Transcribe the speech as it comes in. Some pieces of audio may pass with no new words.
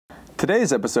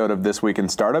Today's episode of This Week in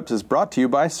Startups is brought to you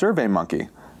by SurveyMonkey.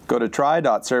 Go to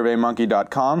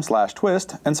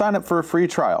try.surveymonkey.com/twist and sign up for a free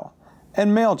trial.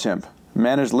 And MailChimp.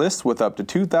 Manage lists with up to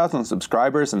 2,000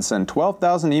 subscribers and send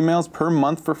 12,000 emails per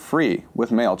month for free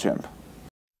with MailChimp.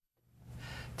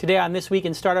 Today on This Week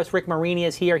in Startups, Rick Marini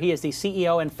is here. He is the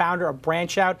CEO and founder of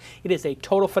BranchOut. It is a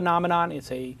total phenomenon.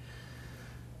 It's a,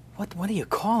 what do you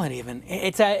call it even?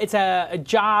 It's a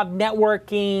job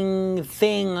networking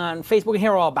thing on Facebook. You can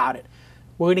hear all about it.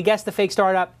 We're going to guess the fake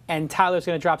startup, and Tyler's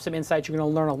going to drop some insights. You're going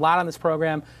to learn a lot on this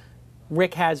program.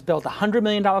 Rick has built a $100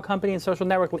 million company in social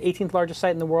network, the 18th largest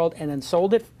site in the world, and then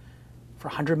sold it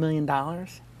for $100 million.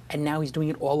 And now he's doing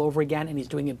it all over again, and he's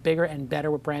doing it bigger and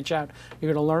better with BranchOut.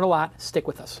 You're going to learn a lot. Stick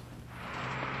with us.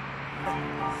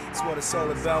 That's what it's all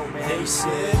about, man. They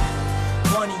said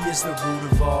money is the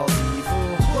root of all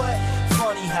evil. But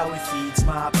funny how it feeds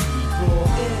my people.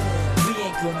 We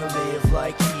ain't gonna live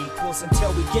like equals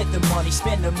until we get the money,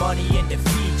 spend the money, and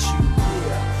defeat you.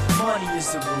 Yeah, money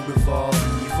is the root of all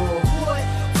evil. What?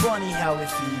 Funny how it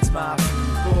feeds my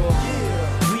people.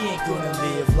 Yeah, we ain't gonna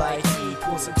live like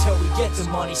equals until we get the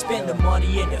money, spend the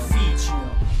money, and defeat you.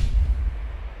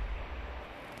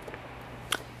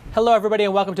 Hello, everybody,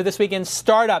 and welcome to This Week in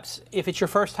Startups. If it's your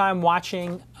first time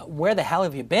watching, where the hell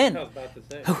have you been? I was about to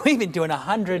say. We've been doing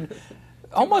 100,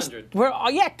 almost,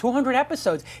 200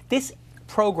 episodes. This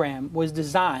program was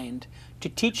designed to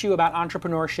teach you about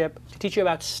entrepreneurship, to teach you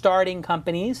about starting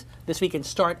companies, This Week in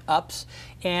Startups,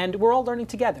 and we're all learning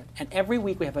together. And every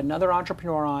week we have another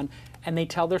entrepreneur on, and they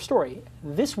tell their story.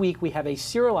 This week we have a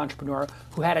serial entrepreneur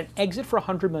who had an exit for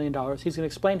 $100 million. He's going to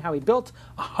explain how he built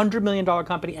a $100 million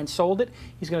company and sold it.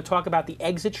 He's going to talk about the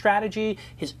exit strategy,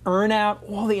 his earnout,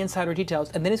 all the insider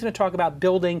details, and then he's going to talk about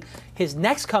building his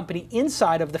next company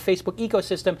inside of the Facebook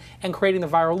ecosystem and creating the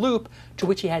viral loop, to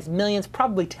which he has millions,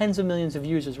 probably tens of millions of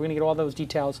users. We're going to get all those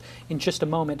details in just a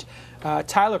moment.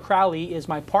 Tyler Crowley is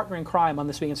my partner in crime on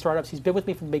This Week in Startups. He's been with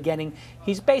me from the beginning.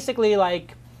 He's basically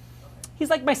like, he's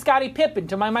like my Scottie Pippen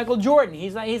to my Michael Jordan.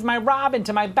 He's my Robin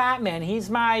to my Batman. He's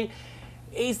like,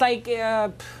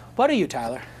 what are you,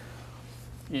 Tyler?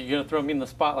 You're going to throw me in the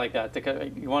spot like that?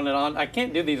 You want it on? I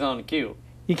can't do these on cue.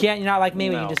 You can't? You're not like me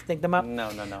when No. you just think them up? No.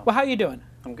 Well, how are you doing?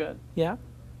 I'm good. Yeah?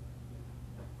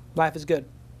 Life is good.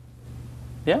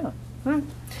 Yeah. I'm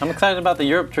excited about the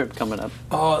Europe trip coming up.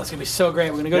 Oh, that's going to be so great.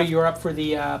 We're going to go to Europe for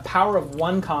the Power of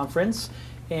One conference.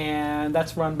 And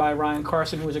that's run by Ryan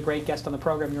Carson, who was a great guest on the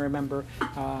program, you remember.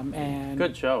 And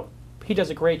Good show. he does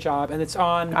a great job, and it's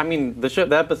on. I mean, the episode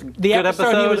The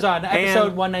episode he was on,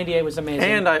 episode 198, was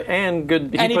amazing. And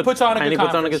good. And he puts on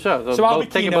a good show. So I'll be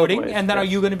take it both keynoting, ways. and then Yes.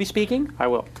 are you going to be speaking? I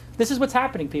will. This is what's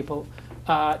happening, people.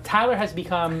 Tyler's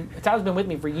been with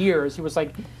me for years. He was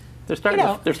like, They're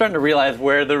starting to realize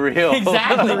where the real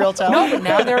exactly. the real talent. No, but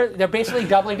now they're basically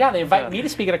doubling down. They invite me to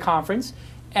speak at a conference,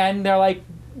 and they're like,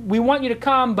 we want you to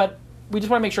come, but we just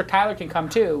want to make sure Tyler can come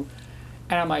too.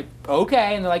 And I'm like,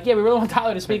 okay. And they're like, yeah, we really want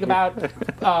Tyler to speak about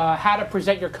how to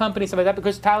present your company, stuff like that,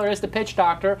 because Tyler is the pitch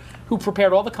doctor who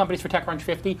prepared all the companies for TechCrunch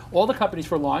 50, all the companies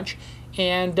for launch.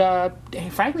 And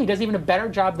frankly, he does even a better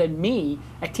job than me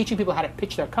at teaching people how to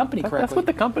pitch their company correctly. That's what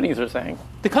the companies are saying.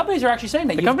 The companies are actually saying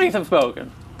that. The companies have spoken.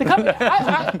 The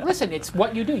company, listen, it's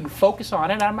what you do. You focus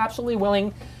on it, and I'm absolutely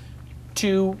willing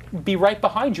to be right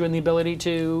behind you in the ability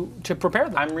to prepare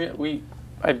them.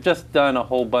 I've just done a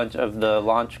whole bunch of the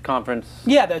launch conference.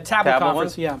 Yeah, the tablet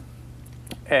conference. ones, Yeah,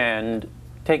 and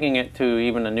taking it to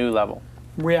even a new level.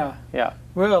 yeah. Yeah.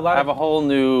 Really, a lot I have a whole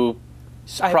new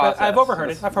process. I've overheard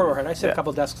it. I sit a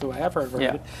couple desks away. I've heard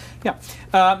it.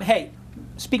 Yeah. Hey,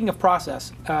 speaking of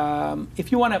process,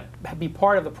 if you want to be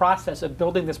part of the process of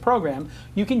building this program,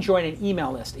 you can join an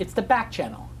email list. It's the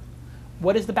Backchannel.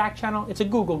 What is the Backchannel? It's a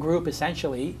Google group,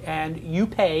 essentially, and you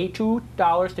pay $2 to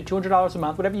 $200 a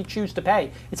month, whatever you choose to pay.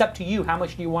 It's up to you. How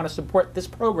much do you want to support this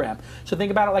program? So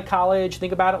think about it like college.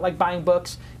 Think about it like buying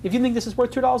books. If you think this is worth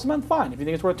 $2 a month, fine. If you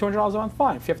think it's worth $200 a month,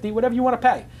 fine. 50, whatever you want to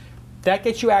pay. That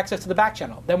gets you access to the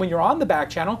Backchannel. Then when you're on the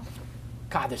Backchannel,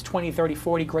 God, there's 20, 30,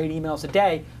 40 great emails a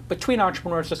day between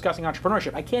entrepreneurs discussing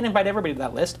entrepreneurship. I can't invite everybody to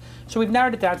that list, so we've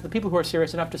narrowed it down to the people who are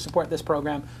serious enough to support this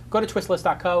program. Go to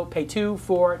twistlist.co, pay 2,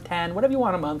 4, 10, whatever you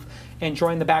want a month, and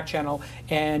join the Backchannel,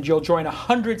 and you'll join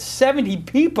 170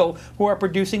 people who are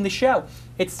producing the show.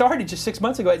 It started just 6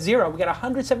 months ago at 0. We got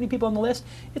 170 people on the list.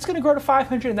 It's going to grow to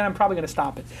 500, and then I'm probably going to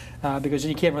stop it because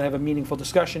you can't really have a meaningful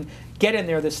discussion. Get in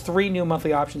there. There's 3 new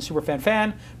monthly options: Superfan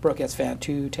Fan, Broadcast Fan,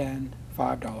 $2, $10,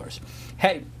 $5.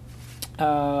 Hey,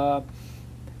 am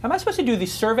I supposed to do the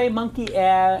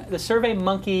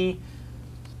SurveyMonkey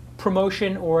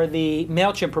promotion or the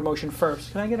MailChimp promotion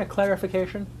first? Can I get a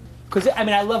clarification? Because, I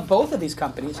mean, I love both of these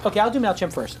companies. Okay, I'll do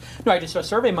MailChimp first. No, I just saw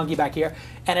SurveyMonkey back here,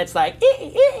 and it's like,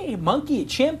 monkey,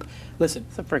 chimp. Listen.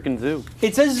 It's a freaking zoo.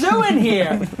 It's a zoo in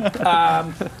here.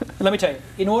 Let me tell you,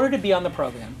 in order to be on the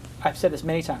program, I've said this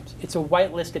many times, it's a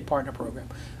whitelisted partner program.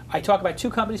 I talk about 2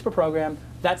 companies per program.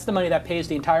 That's the money that pays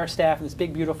the entire staff in this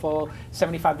big, beautiful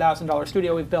 $75,000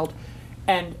 studio we've built.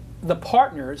 And the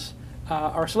partners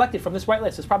are selected from this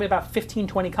whitelist. There's probably about 15,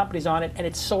 20 companies on it, and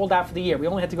it's sold out for the year. We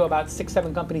only had to go about 6,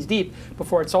 7 companies deep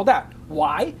before it sold out.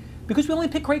 Why? Because we only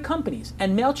pick great companies.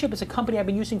 And MailChimp is a company I've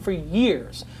been using for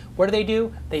years. What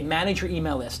do? They manage your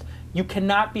email list. You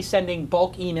cannot be sending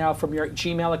bulk email from your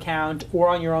Gmail account or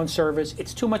on your own servers.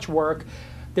 It's too much work.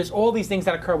 There's all these things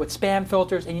that occur with spam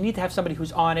filters, and you need to have somebody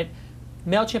who's on it.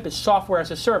 MailChimp is software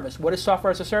as a service. What is software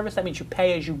as a service? That means you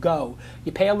pay as you go.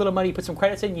 You pay a little money, you put some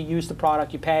credits in, you use the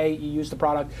product, you pay, you use the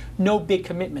product. No big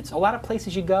commitments. A lot of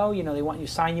places you go, you know, they want you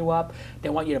to sign you up. They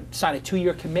want you to sign a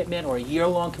 2-year commitment or a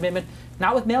year-long commitment.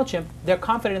 Not with MailChimp. They're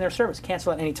confident in their service.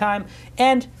 Cancel at any time.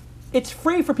 And it's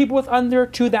free for people with under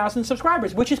 2,000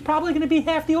 subscribers, which is probably going to be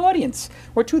half the audience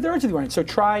or 2/3 of the audience. So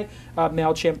try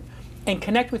MailChimp and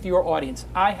connect with your audience.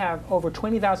 I have over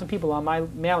 20,000 people on my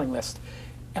mailing list.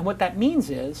 And what that means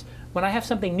is when I have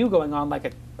something new going on,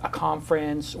 like a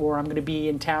conference or I'm going to be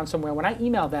in town somewhere, when I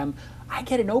email them, I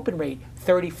get an open rate,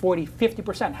 30, 40,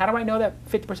 50%. How do I know that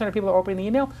 50% of people are opening the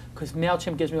email? Because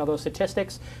MailChimp gives me all those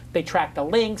statistics. They track the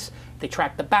links. They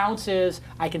track the bounces.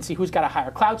 I can see who's got a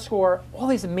higher cloud score. All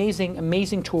these amazing,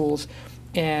 amazing tools.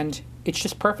 And it's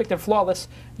just perfect and flawless.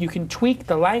 You can tweak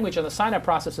the language of the sign-up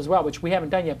process as well, which we haven't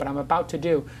done yet, but I'm about to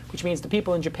do, which means the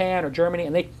people in Japan or Germany,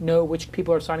 and they know which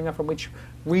people are signing up from which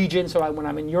region, so when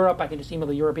I'm in Europe, I can just email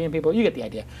the European people. You get the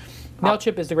idea.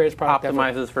 MailChimp is the greatest product ever.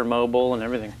 Optimizes for mobile and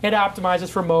everything. It optimizes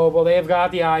for mobile. They've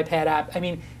got the iPad app. I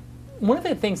mean, one of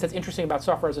the things that's interesting about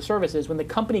software as a service is when the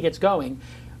company gets going,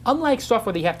 unlike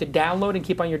software that you have to download and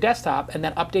keep on your desktop and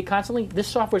then update constantly, this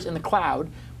software is in the cloud.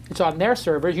 It's on their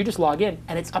servers. You just log in,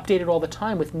 and it's updated all the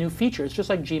time with new features, just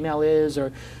like Gmail is,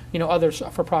 or other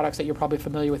software products that you're probably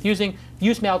familiar with using.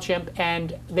 Use MailChimp,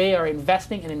 and they are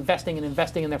investing and investing and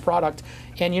investing in their product.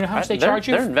 And you know how much they charge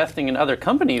you? They're investing in other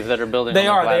companies that are building. They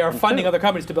are funding other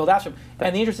companies to build apps.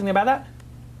 And the interesting thing about that,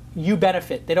 you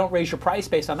benefit. They don't raise your price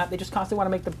based on that. They just constantly want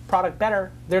to make the product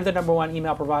better. They're the ¡1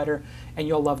 email provider, and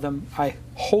you'll love them. I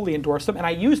wholly endorse them, and I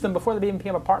used them before they even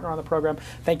became a partner on the program.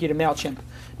 Thank you to MailChimp.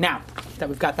 Now that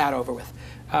we've got that over with,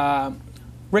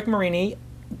 Rick Marini,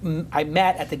 I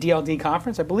met at the DLD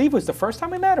conference. I believe it was the first time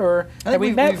we met, or have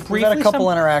we met briefly? We've had a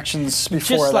couple interactions before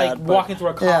just that. Just like walking through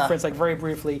a conference, like very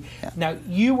briefly. Yeah. Now,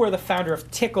 you were the founder of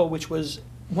Tickle, which was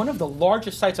one of the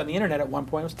largest sites on the internet at one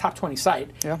point. It was a top 20 site.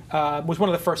 Yeah. Was one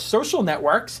of the first social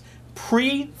networks,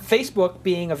 pre-Facebook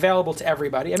being available to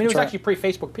everybody. I mean, it was actually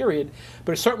pre-Facebook, period,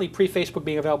 but it's certainly pre-Facebook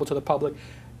being available to the public.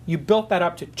 You built that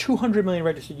up to 200 million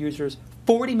registered users,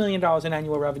 $40 million in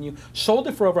annual revenue, sold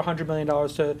it for over $100 million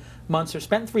to Munster,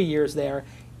 spent 3 years there,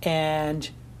 and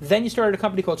then you started a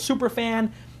company called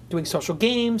Superfan, doing social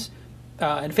games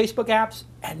and Facebook apps,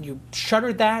 and you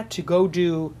shuttered that to go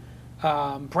do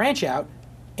BranchOut.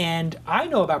 And I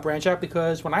know about BranchOut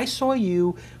because when I saw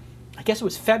you, I guess it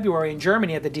was February in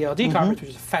Germany at the DLD conference, which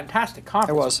was a fantastic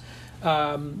conference. It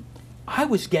was. I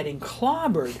was getting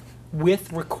clobbered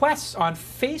with requests on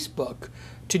Facebook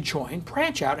to join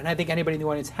BranchOut, and I think anybody in the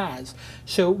audience has.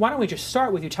 So why don't we just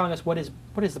start with you telling us what is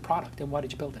the product and why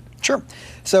did you build it? Sure.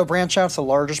 So BranchOut's the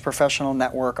largest professional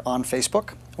network on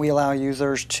Facebook. We allow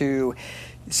users to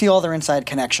see all their inside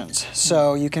connections.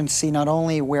 So you can see not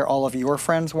only where all of your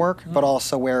friends work, but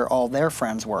also where all their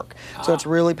friends work. So it's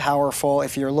really powerful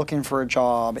if you're looking for a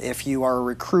job, if you are a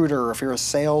recruiter, if you're a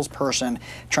salesperson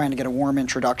trying to get a warm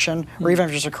introduction, or even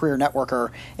if you're just a career networker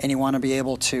and you want to be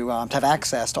able to have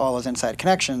access to all those inside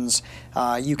connections,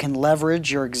 you can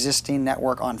leverage your existing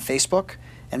network on Facebook.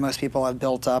 And most people have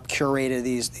built up, curated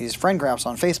these friend graphs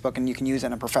on Facebook, and you can use it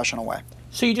in a professional way.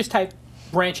 So you just type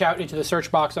BranchOut into the search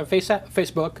box on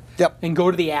Facebook, and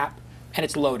go to the app, and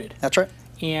it's loaded. That's right.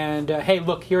 And hey,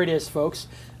 look, here it is, folks.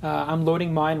 I'm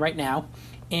loading mine right now,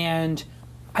 and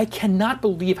I cannot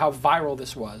believe how viral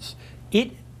this was.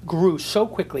 It grew so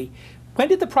quickly. When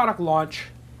did the product launch,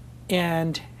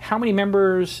 and how many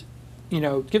members?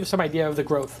 Give us some idea of the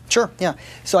growth. Sure, yeah.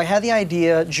 So I had the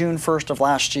idea June 1st of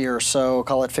last year, so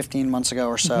call it 15 months ago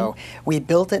or so. We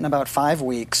built it in about 5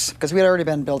 weeks, because we had already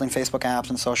been building Facebook apps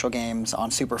and social games on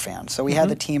Superfan. So we had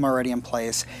the team already in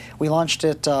place. We launched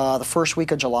it the first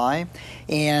week of July,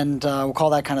 and we'll call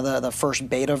that kind of the first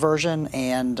beta version,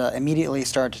 and immediately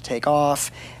started to take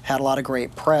off, had a lot of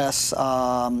great press,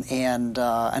 and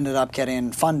ended up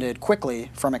getting funded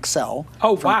quickly from Excel.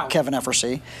 Oh, wow. Kevin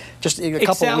Effersey. just a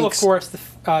couple Excel, weeks. of course,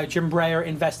 Jim Breyer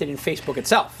invested in Facebook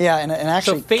itself. Yeah, and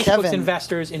actually, so Facebook's Kevin,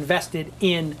 investors invested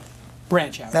in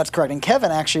BranchOut. That's correct. And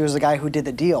Kevin actually was the guy who did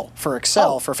the deal for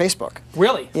Excel for Facebook.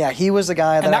 Really? Yeah, he was the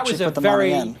guy that, and that actually was a put the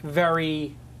money in.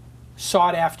 very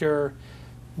sought after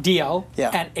deal.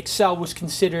 Yeah. And Excel was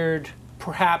considered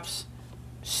perhaps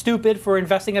stupid for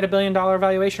investing at $1 billion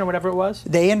valuation or whatever it was.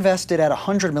 They invested at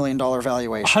 $100 million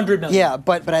valuation. $100 million. Yeah,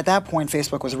 but at that point,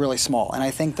 Facebook was really small, and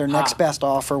I think their next best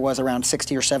offer was around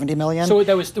 60 or 70 million. So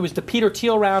there was the Peter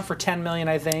Thiel round for 10 million,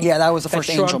 I think. Yeah, that was the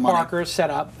first angel Sean money. Parker set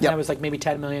up. And that was like maybe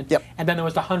 10 million. Yep. And then there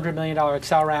was the $100 million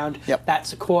Excel round. Yep. That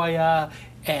Sequoia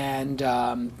and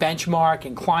Benchmark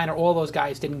and Kleiner, all those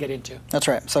guys didn't get into. That's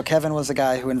right. So Kevin was the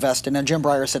guy who invested, and Jim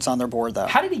Breyer sits on their board, though.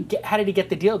 How did he get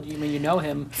the deal? Do you mean you know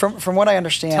him? From what I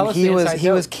understand, Tell us he the was inside he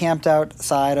joke. was camped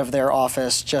outside of their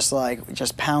office, just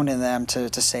pounding them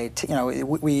to say,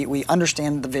 we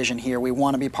understand the vision here, we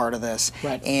want to be part of this,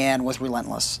 Right. and was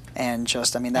relentless, and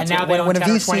just that's And now they own when 10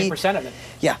 a or VC, 20% of it.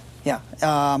 yeah,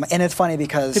 and it's funny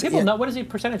because Do people know what is the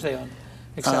percentage they own?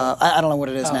 Excel. I don't know what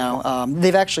it is now.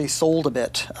 They've actually sold a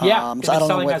bit. Yeah, so I don't know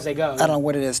selling what, as they go. I don't know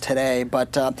what it is today,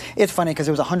 but it's funny because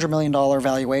it was a $100 million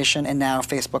valuation, and now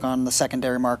Facebook on the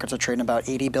secondary markets are trading about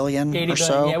 80 billion or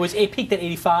so. Yeah, it peaked at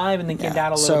 85 and then came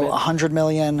down a little so bit. 100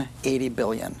 million, 80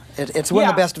 billion. It's one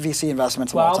of the best VC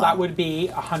investments of all Well, time. that would be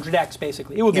 100x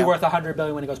basically. It would be worth 100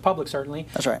 billion when it goes public, certainly.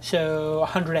 That's right. So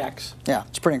 100x. Yeah,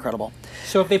 it's pretty incredible.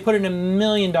 So if they put in $1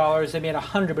 million, they made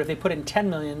 100. But if they put in 10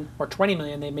 million or 20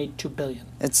 million, they made 2 billion.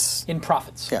 It's in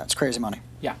profits. Yeah, it's crazy money.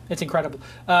 Yeah, it's incredible.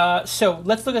 So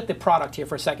let's look at the product here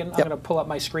for a second. I'm going to pull up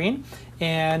my screen,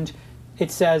 and it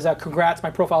says, "Congrats,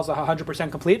 my profile's 100%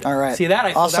 complete." All right. See that? I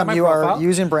filled out awesome. my You profile. are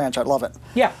using BranchOut. Love it.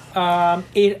 Yeah, I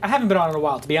haven't been on it in a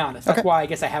while, to be honest. That's Okay. why I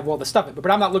guess I have all the stuff.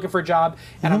 But I'm not looking for a job,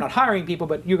 and I'm not hiring people.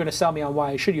 But you're going to sell me on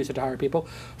why I should use it to hire people.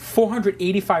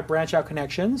 485 BranchOut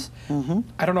connections.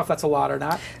 I don't know if that's a lot or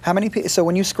not. How many? So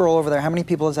when you scroll over there, how many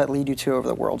people does that lead you to over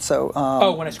the world? So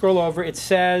When I scroll over, it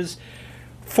says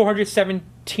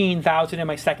 417,000 in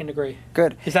my second degree.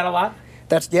 Good. Is that a lot?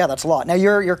 That's a lot. Now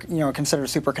you're considered a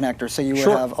super connector, so you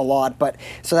would have a lot. But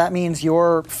so that means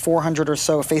your 400 or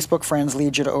so Facebook friends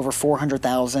lead you to over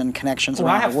 400,000 connections Well,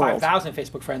 I around have the world. 5,000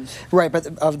 Facebook friends. Right,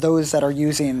 but of those that are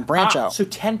using BranchOut, So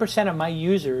 10% of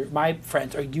my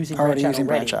friends are using already BranchOut using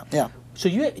BranchOut. Yeah. So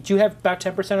do you have about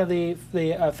 10% of the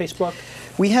Facebook?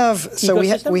 We have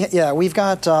ecosystem?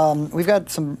 we've got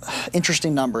some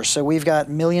interesting numbers. So we've got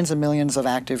millions and millions of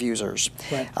active users.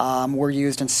 Right. We're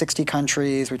used in 60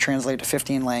 countries. We translate to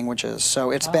 15 languages.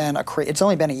 So it's been it's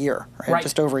only been a year, right?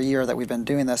 Just over a year that we've been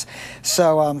doing this.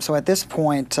 So so at this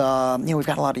point, we've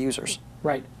got a lot of users.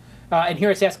 Right. And here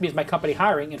it's asking me, is my company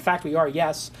hiring? In fact, we are.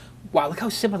 Yes. Wow. Look how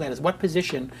simple that is. What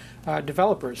position?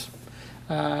 Developers.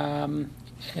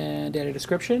 And add a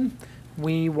description.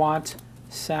 We want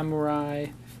samurai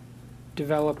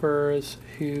developers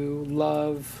who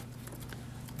love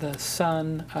the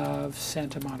son of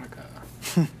Santa Monica.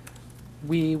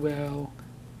 We will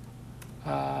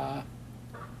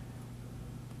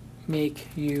make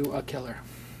you a killer.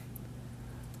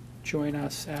 Join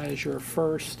us as your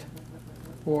first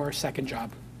or second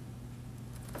job.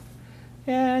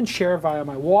 And share via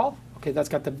my wall. Okay, that's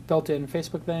got the built-in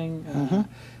Facebook thing.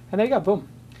 And there you go, boom.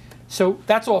 So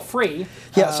that's all free.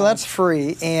 Yeah, so that's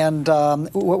free, and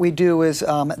what we do is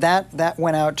that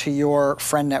went out to your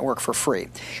friend network for free.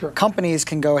 Sure. Companies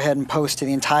can go ahead and post to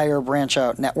the entire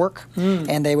BranchOut network,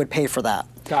 and they would pay for that.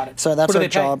 Got it. So that's What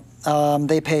do our job.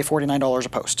 They pay $49 a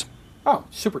post. Oh,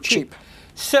 super cheap.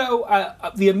 So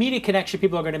the immediate connection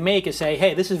people are going to make is say,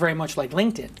 hey, this is very much like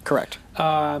LinkedIn. Correct.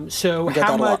 So get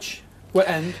how that a lot. much... What,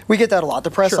 and We get that a lot.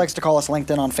 The press Sure. likes to call us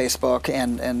LinkedIn on Facebook,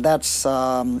 and that's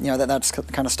that's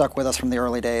kind of stuck with us from the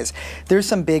early days. There's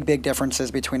some big differences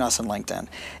between us and LinkedIn,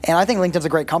 and I think LinkedIn's a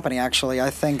great company. Actually, I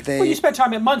think they. Well, you spent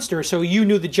time at Munster, so you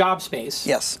knew the job space.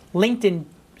 Yes. LinkedIn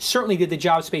certainly did the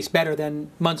job space better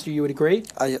than Munster. You would agree?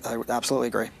 I absolutely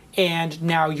agree. And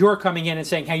now you're coming in and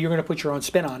saying, hey, you're going to put your own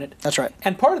spin on it. That's right.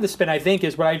 And part of the spin, I think,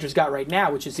 is what I just got right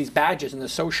now, which is these badges and the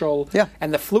social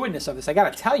and the fluidness of this. I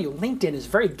got to tell you, LinkedIn is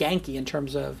very ganky in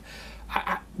terms of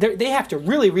they have to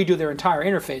really redo their entire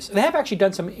interface. They have actually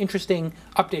done some interesting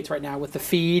updates right now with the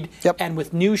feed and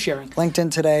with news sharing. LinkedIn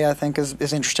Today, I think, is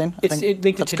interesting. It's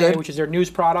LinkedIn Today, which is their news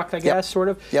product, I guess, sort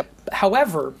of. Yep.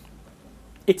 However,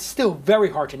 it's still very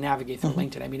hard to navigate through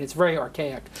LinkedIn. I mean, it's very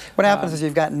archaic. What happens is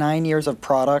you've got 9 years of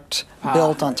product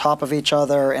built on top of each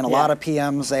other, and a lot of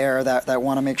PMs there that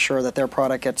want to make sure that their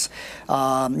product gets,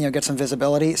 gets some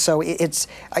visibility. So it's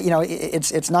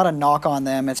not a knock on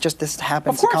them. It's just this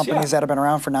happens to companies that have been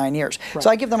around for 9 years. Right. So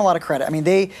I give them a lot of credit. I mean,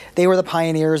 they were the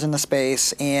pioneers in the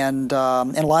space, and in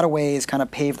a lot of ways kind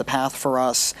of paved the path for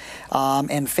us.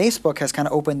 And Facebook has kind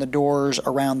of opened the doors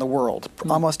around the world.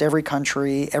 Almost every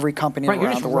country, every company around the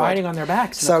world. You're just riding on their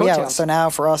backs. So so now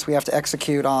for us, we have to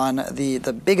execute on the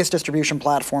biggest distribution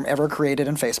platform ever created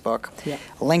in Facebook. Yeah.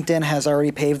 LinkedIn has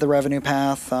already paved the revenue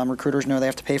path. Recruiters know they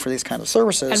have to pay for these kinds of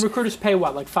services. And recruiters pay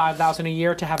what, like $5,000 a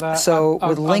year to have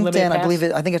with LinkedIn, pass?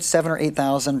 I think it's $7,000 or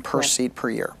 $8,000 per seat per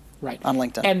year. Right. On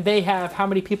LinkedIn. And they have, how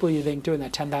many people you think doing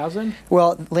that, 10,000?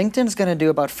 Well, LinkedIn's going to do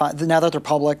about, now that they're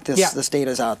public, this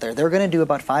data's out there, they're going to do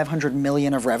about $500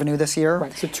 million of revenue this year.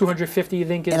 Right, so 250 you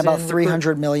think is and about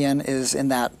 $300 million is in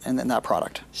that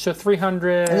product. So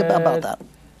 300... About that.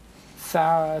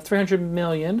 300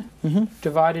 million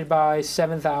divided by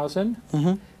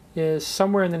 7,000 is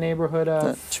somewhere in the neighborhood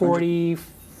of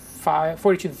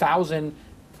 42,000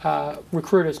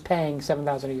 recruiters paying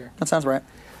 $7,000 a year. That sounds right.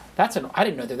 I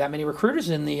didn't know there were that many recruiters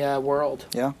in the world.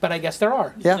 Yeah. But I guess there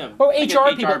are. Yeah. Oh, HR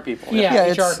people.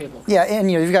 Yeah, HR people. Yeah,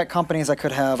 and you've got companies that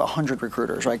could have 100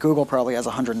 recruiters, right? Google probably has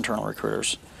 100 internal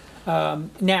recruiters.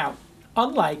 Now,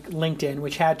 unlike LinkedIn,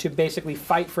 which had to basically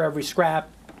fight for every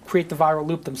scrap, create the viral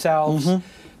loop themselves,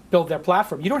 build their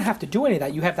platform, you don't have to do any of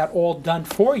that. You have that all done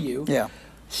for you. Yeah.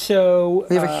 So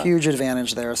we have a huge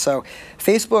advantage there. So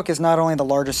Facebook is not only the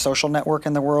largest social network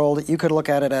in the world, you could look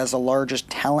at it as the largest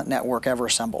talent network ever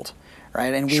assembled.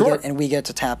 Right, and we get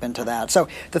to tap into that. So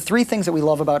the three things that we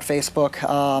love about Facebook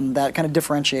that kind of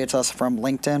differentiates us from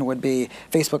LinkedIn would be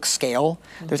Facebook's scale.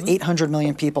 There's 800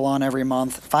 million people on every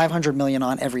month, 500 million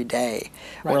on every day,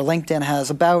 where LinkedIn has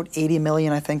about 80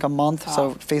 million, I think, a month.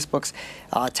 So Facebook's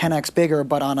 10x bigger,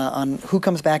 but on who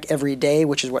comes back every day,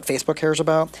 which is what Facebook cares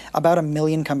about 1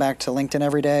 million come back to LinkedIn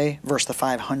every day versus the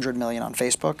 500 million on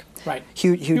Facebook. Right,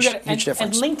 huge difference.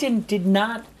 And LinkedIn did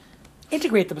not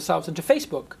integrate themselves into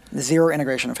Facebook. Zero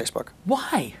integration in Facebook.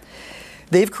 Why?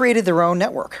 They've created their own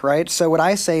network, right? So what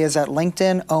I say is that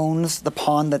LinkedIn owns the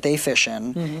pond that they fish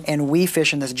in, and we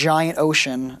fish in this giant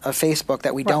ocean of Facebook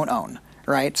that we don't own,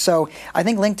 right? So I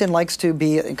think LinkedIn likes to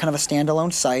be kind of a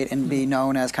standalone site and be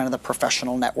known as kind of the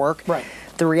professional network. Right.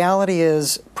 The reality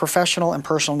is professional and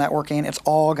personal networking, it's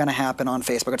all going to happen on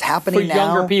Facebook. It's happening now. For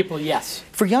younger people, yes.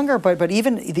 For younger, but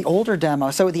even the older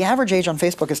demo. So the average age on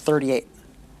Facebook is 38.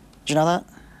 Do you know that?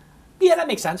 Yeah, that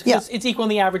makes sense, because it's equal in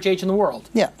the average age in the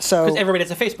world. Yeah, so... Because everybody has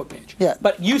a Facebook page. Yeah.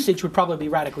 But usage would probably be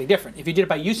radically different. If you did it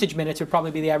by usage minutes, it would probably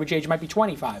be the average age might be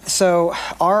 25. So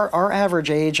our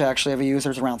average age, actually, of a user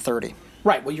is around 30.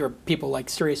 Right, well, you're people like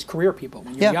serious career people.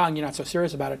 When you're young, you're not so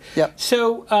serious about it. Yeah.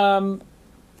 So...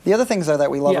 the other things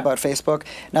that we love about Facebook,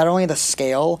 not only the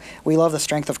scale, we love the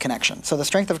strength of connection. So the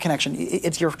strength of connection,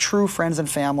 it's your true friends and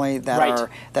family that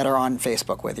are on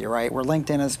Facebook with you, right? Where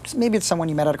LinkedIn is, maybe it's someone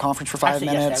you met at a conference for 5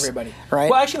 minutes. Yes, everybody. Right?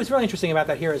 Well, actually, what's really interesting about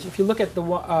that here is if you look at the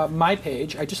my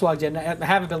page, I just logged in. I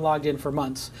haven't been logged in for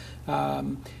months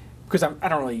because I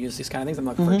don't really use these kind of things. I'm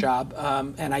looking for a job,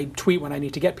 and I tweet when I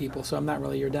need to get people, so I'm not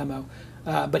really your demo.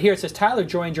 But here it says, Tyler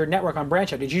joined your network on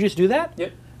BranchOut. Did you just do that?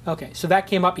 Yep. Okay, so that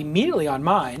came up immediately on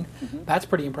mine. That's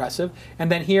pretty impressive.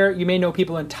 And then here, you may know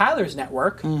people in Tyler's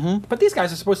network, but these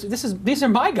guys are supposed to. These are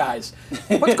my guys.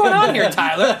 What's going on here,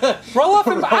 Tyler? Roll up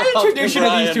and I introduced you to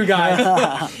these two guys.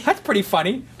 That's pretty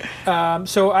funny.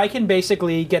 So I can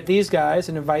basically get these guys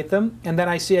and invite them, and then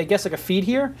I see, I guess, like a feed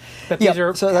here that these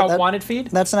are help wanted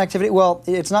feed. That's an activity. Well,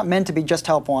 it's not meant to be just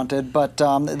help wanted, but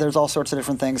there's all sorts of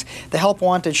different things. The help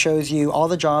wanted shows you all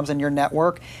the jobs in your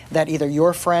network that either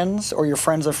your friends or your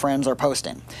friends of friends are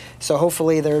posting. So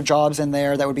hopefully there are jobs in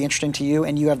there that would be interesting to you,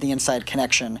 and you have the inside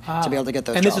connection to be able to get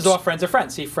those jobs. And this is all friends of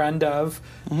friends. See, friend of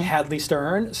Hadley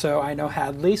Stern, so I know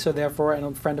Hadley, so therefore I'm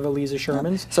a friend of Eliza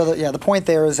Sherman's. So the point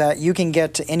there is that you can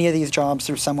get to any of these jobs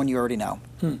through someone you already know.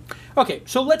 Okay,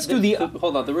 so let's do the...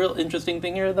 Hold on, the real interesting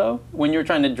thing here, though, when you're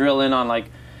trying to drill in on, like,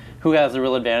 who has the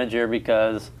real advantage here,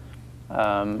 because...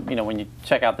 when you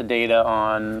check out the data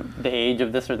on the age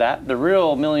of this or that, the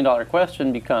real million-dollar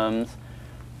question becomes,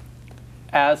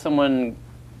 as someone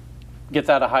gets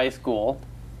out of high school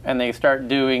and they start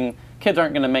doing, kids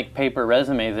aren't going to make paper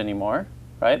resumes anymore,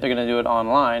 right? They're going to do it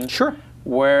online. Sure.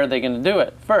 Where are they going to do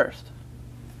it first?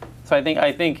 So I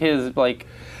think his, like...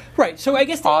 Right, so I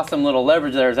guess... awesome little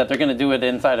leverage there is that they're going to do it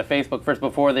inside of Facebook first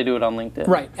before they do it on LinkedIn.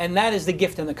 Right, and that is the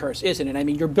gift and the curse, isn't it? I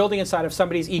mean, you're building inside of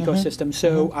somebody's ecosystem,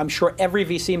 so I'm sure every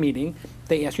VC meeting,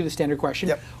 they ask you the standard question.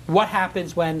 Yep. What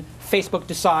happens when Facebook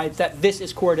decides that this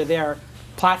is core to their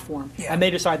platform, and they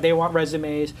decide they want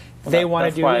resumes, they want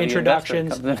to do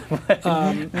introductions?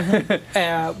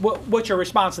 What's your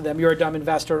response to them? You're a dumb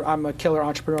investor. I'm a killer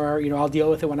entrepreneur. I'll deal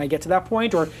with it when I get to that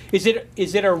point. Or is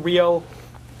it a real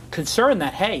concern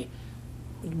that, hey,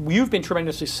 you've been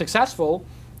tremendously successful?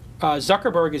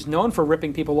 Zuckerberg is known for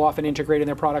ripping people off and integrating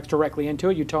their products directly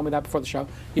into it. You told me that before the show.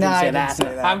 You didn't say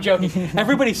that. I'm joking.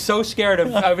 Everybody's so scared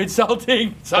of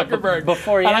insulting Zuckerberg.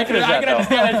 Before you answer that, I can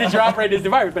understand that you're operating as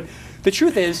environment, but the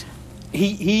truth is,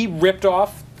 he ripped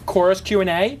off Quora's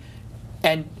Q&A,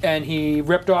 and he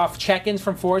ripped off check-ins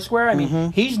from Foursquare. I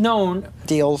mean, he's known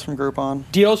deals from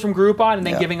Groupon, and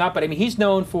then giving up. But I mean, he's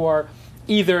known for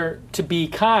either to be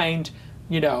kind,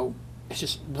 it's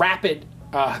just rapid.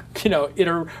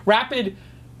 Rapid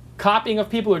copying of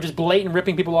people, or just blatant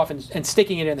ripping people off and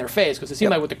sticking it in their face. Because it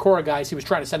seemed like with the Quora guys, he was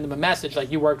trying to send them a message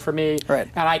like, you worked for me, and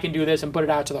I can do this, and put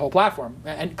it out to the whole platform.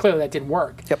 And clearly that didn't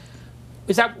work. Yep.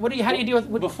 Is that how do you deal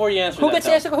with? Before you answer,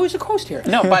 who's the host here?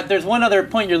 No, but there's one other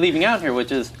point you're leaving out here,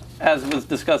 which is, as was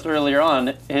discussed earlier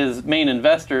on, his main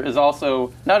investor is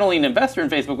also not only an investor in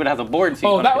Facebook, but has a board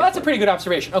seat. That's a pretty good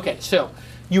observation. Okay, so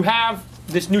you have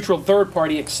this neutral third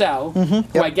party, Excel,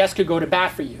 who I guess could go to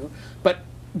bat for you. But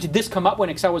did this come up when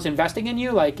Excel was investing in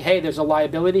you? Like, hey, there's a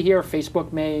liability here.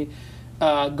 Facebook may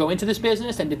go into this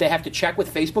business, and did they have to check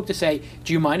with Facebook to say,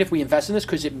 do you mind if we invest in this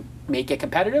because it may get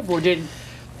competitive, or did?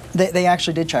 They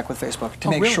actually did check with Facebook to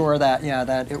make sure that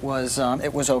that it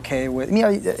was okay with.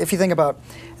 If you think about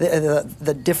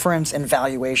the difference in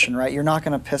valuation, right? You're not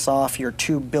going to piss off your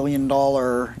 $2 billion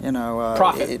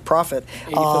profit.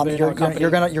 You're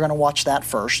going to watch that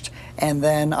first, and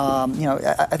then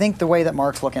I think the way that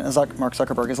Mark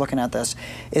Zuckerberg is looking at this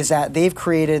is that they've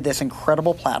created this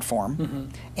incredible platform,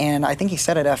 and I think he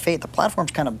said at F8 the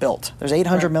platform's kind of built. There's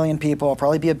 800 million people. It'll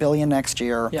probably be 1 billion next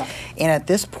year, and at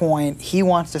this point he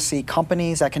wants to see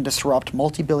companies that can disrupt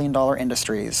multi-billion-dollar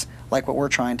industries like what we're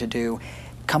trying to do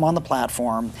come on the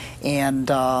platform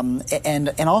and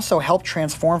also help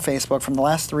transform Facebook from the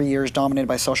last 3 years dominated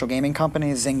by social gaming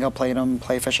companies, Zynga, Playdom,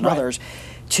 Playfish, and others,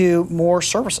 to more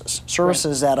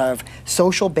services that have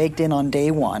social baked in on day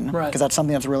one, because that's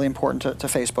something that's really important to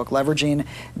Facebook, leveraging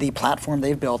the platform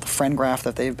they've built, the friend graph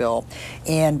that they've built,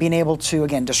 and being able to,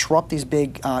 again, disrupt these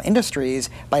big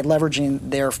industries by leveraging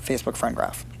their Facebook friend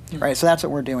graph. Right, so that's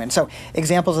what we're doing. So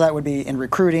examples of that would be in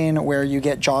recruiting, where you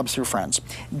get jobs through friends.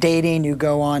 Dating, you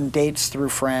go on dates through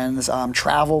friends.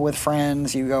 Travel with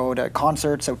friends, you go to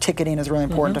concerts. So ticketing is really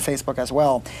important to Facebook as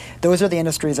well. Those are the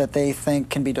industries that they think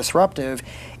can be disruptive,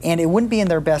 and it wouldn't be in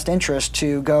their best interest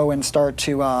to go and start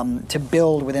to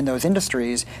build within those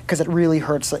industries, because it really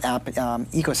hurts the app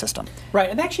ecosystem. Right,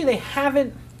 and actually they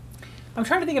haven't. I'm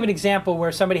trying to think of an example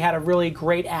where somebody had a really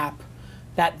great app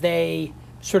that they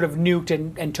sort of nuked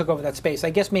and took over that space.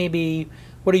 I guess maybe,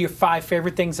 what are your 5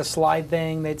 favorite things? A slide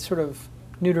thing, they'd sort of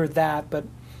neutered that, but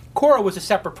Quora was a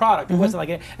separate product. It wasn't like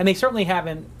it, and they certainly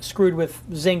haven't screwed with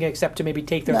Zynga except to maybe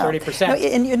take their 30%. No,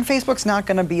 and Facebook's not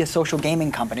going to be a social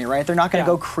gaming company, right? They're not going to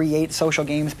go create social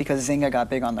games because Zynga got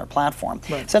big on their platform.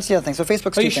 So that's the other thing. So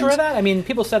Facebook's Are you sure of that? I mean,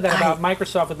 people said that about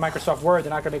Microsoft with Microsoft Word. They're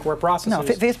not going to make word processors. No,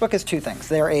 Facebook is 2 things.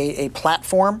 They're a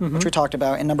platform, which we talked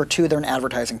about, and number 2, they're an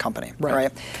advertising company,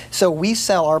 right? So we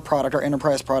sell our product, our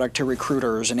enterprise product, to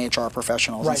recruiters and HR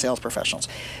professionals and sales professionals.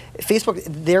 Facebook,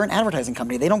 they're an advertising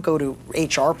company. They don't go to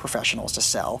HR professionals to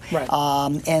sell.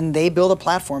 And they build a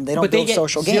platform. They don't build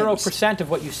social games. But they get 0%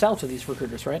 of what you sell to these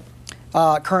recruiters, right?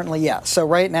 Currently, yeah. So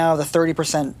right now, the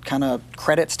 30% kind of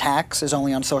credits tax is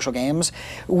only on social games.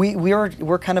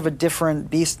 We're kind of a different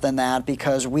beast than that,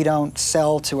 because we don't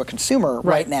sell to a consumer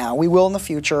right now. We will in the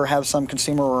future have some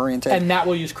consumer-oriented. And that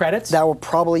will use credits? That will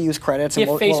probably use credits. If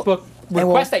Facebook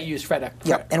request that you use credit.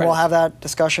 And we'll have that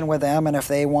discussion with them, and if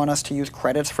they want us to use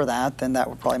credits for that, then that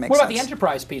would probably make sense. What about the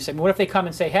enterprise piece? I mean, what if they come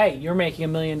and say, hey, you're making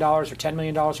 $1 million or $10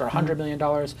 million or $100 million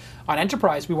on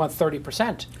enterprise, we want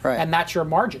 30%, and that's your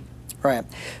margin. Right.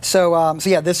 So,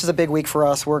 yeah, this is a big week for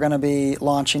us. We're going to be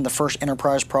launching the first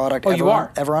enterprise product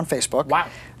ever on Facebook. Wow.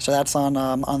 So that's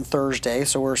on Thursday,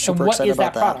 so we're super And excited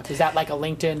about that. what is that product? Is that like a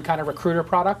LinkedIn kind of recruiter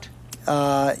product?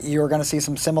 You're going to see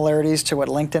some similarities to what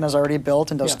LinkedIn has already built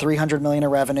and does $300 million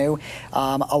in revenue.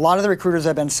 A lot of the recruiters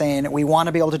have been saying, we want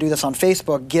to be able to do this on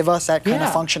Facebook. Give us that kind of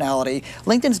functionality.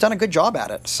 LinkedIn's done a good job at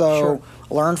it. So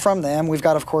learn from them. We've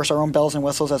got, of course, our own bells and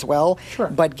whistles as well, Sure.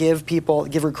 but give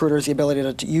recruiters the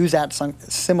ability to use that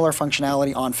similar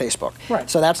functionality on Facebook. Right.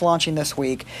 So that's launching this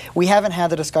week. We haven't had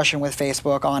the discussion with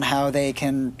Facebook on how they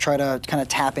can try to kind of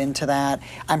tap into that.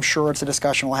 I'm sure it's a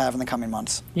discussion we'll have in the coming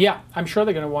months. Yeah, I'm sure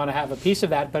they're going to want to have a piece of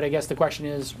that, but I guess the question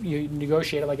is, you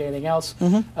negotiate it like anything else.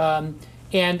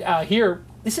 Here,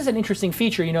 this is an interesting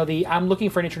feature. You know, I'm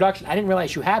looking for an introduction. I didn't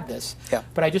realize you had this,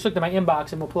 but I just looked at my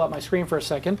inbox, and we'll pull up my screen for a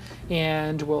second,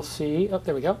 and we'll see. Oh,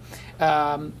 there we go.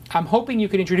 I'm hoping you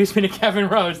could introduce me to Kevin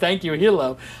Rose. Thank you.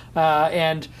 Hello.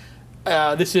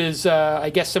 This is, I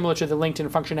guess, similar to the LinkedIn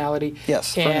functionality.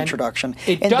 Yes, for an introduction.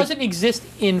 It doesn't exist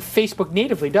in Facebook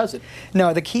natively, does it?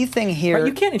 No, the key thing here... Right,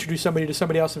 you can't introduce somebody to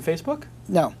somebody else in Facebook?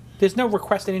 No. There's no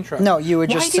request an intro. No, you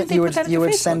would you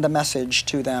would send a message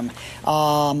to them.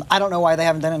 I don't know why they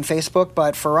haven't done it in Facebook,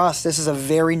 but for us, this is a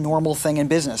very normal thing in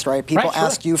business, right? People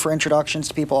ask you for introductions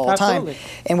to people all the time.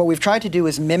 And what we've tried to do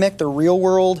is mimic the real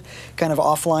world kind of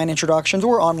offline introductions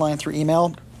or online through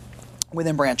email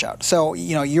within BranchOut. So,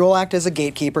 you know, you'll act as a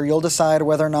gatekeeper. You'll decide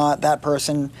whether or not that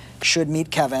person should meet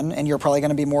Kevin, and you're probably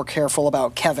going to be more careful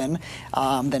about Kevin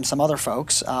than some other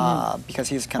folks because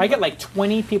he's kind of... I get like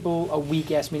 20 people a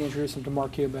week ask me to introduce them to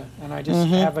Mark Cuban, and I just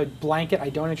have a blanket. I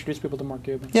don't introduce people to Mark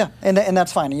Cuban. Yeah, and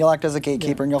that's fine. You'll act as a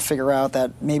gatekeeper, and you'll figure out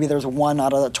that maybe there's one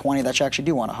out of the 20 that you actually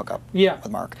do want to hook up with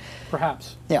Mark.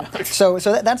 Perhaps. Yeah, so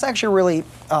that's actually a really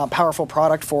powerful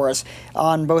product for us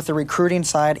on both the recruiting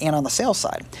side and on the sales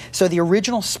side. So the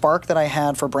original spark that I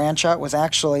had for BranchOut was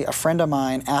actually a friend of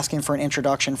mine asking for an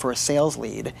introduction for a sales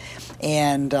lead,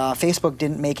 and Facebook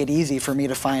didn't make it easy for me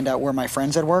to find out where my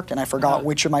friends had worked, and I forgot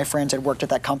which of my friends had worked at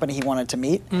that company he wanted to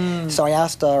meet. So I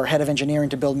asked our head of engineering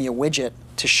to build me a widget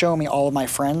to show me all of my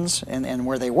friends and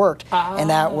where they worked, and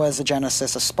that was the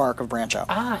genesis, a spark of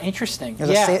BranchOut. Interesting.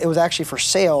 It was actually for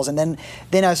sales, and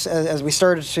then as we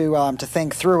started to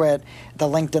think through it, the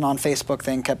LinkedIn on Facebook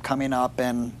thing kept coming up,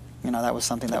 and you know that was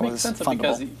something that was fundable.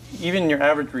 Because even your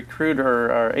average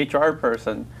recruiter or HR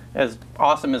person, as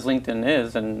awesome as LinkedIn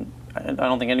is, and I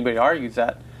don't think anybody argues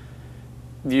that,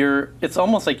 it's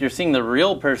almost like you're seeing the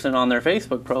real person on their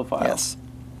Facebook profile. Yes.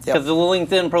 Because the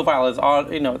LinkedIn profile is,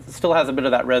 it still has a bit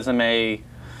of that resume.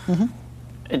 I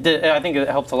think it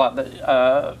helps a lot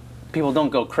that people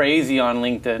don't go crazy on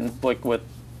LinkedIn, like with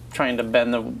trying to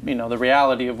bend the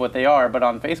reality of what they are. But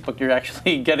on Facebook, you're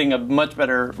actually getting a much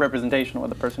better representation of what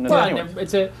the person is. Well,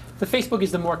 the Facebook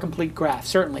is the more complete graph,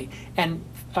 certainly, and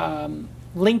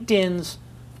LinkedIn's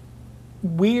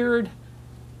weird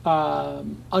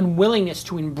unwillingness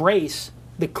to embrace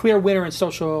the clear winner in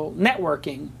social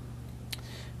networking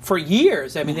for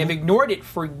years. I mean, they've ignored it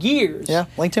for years. Yeah,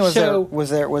 LinkedIn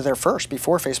was there first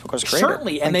before Facebook was created.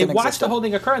 Certainly, and they watched the whole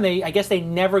thing occur, and I guess they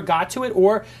never got to it.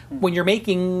 Or when you're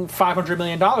making $500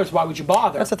 million, why would you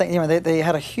bother? That's the thing. You know, they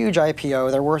had a huge IPO.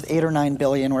 They're worth $8 or $9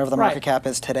 billion, whatever the market cap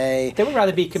is today. They would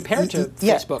rather be compared to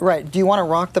Facebook. Right. Do you want to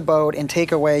rock the boat and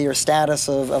take away your status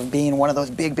of being one of those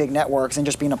big networks and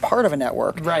just being a part of a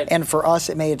network? Right. And for us,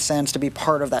 it made sense to be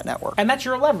part of that network. And that's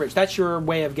your leverage. That's your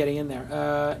way of getting in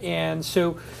there. And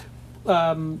so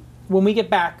when we get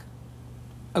back,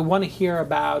 I want to hear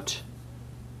about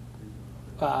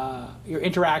your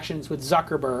interactions with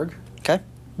Zuckerberg. Okay.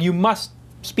 You must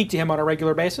speak to him on a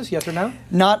regular basis, yes or no?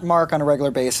 Not Mark on a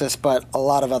regular basis, but a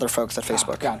lot of other folks at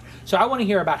Facebook. Got it. So I want to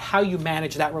hear about how you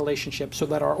manage that relationship so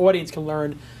that our audience can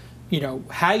learn,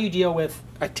 how you deal with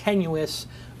a tenuous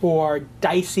or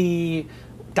dicey,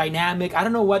 dynamic, I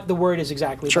don't know what the word is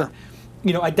exactly. Sure. But,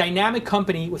 a dynamic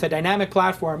company with a dynamic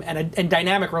platform and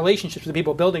dynamic relationships with the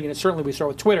people building it. And certainly we saw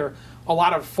with Twitter a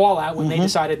lot of fallout when they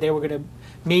decided they were going to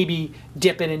maybe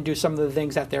dip in and do some of the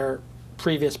things that their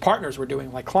previous partners were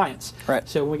doing, like clients. Right.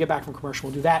 So when we get back from commercial,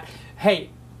 we'll do that.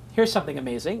 Hey, here's something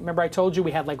amazing. Remember I told you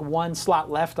we had like one slot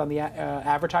left on the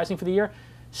advertising for the year?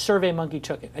 SurveyMonkey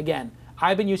took it. Again,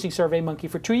 I've been using SurveyMonkey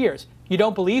for 2 years. You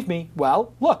don't believe me?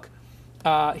 Well, look.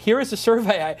 Here is the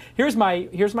survey. Here's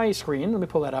my screen. Let me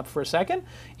pull that up for a second.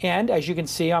 And as you can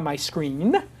see on my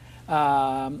screen,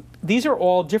 these are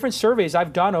all different surveys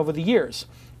I've done over the years.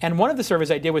 And one of the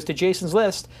surveys I did was to Jason's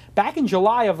List back in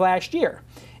July of last year.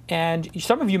 And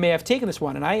some of you may have taken this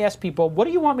one. And I asked people, what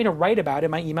do you want me to write about in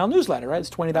my email newsletter? Right?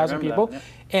 It's 20,000 people. That, yeah.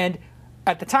 And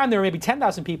at the time, there were maybe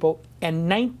 10,000 people, and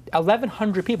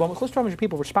 1,100 people, almost close to 100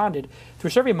 people responded through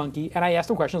SurveyMonkey. And I asked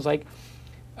them questions like,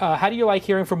 how do you like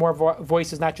hearing from more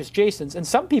voices, not just Jason's? And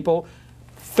some people,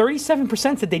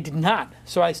 37% said they did not.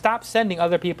 So I stopped sending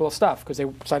other people stuff because they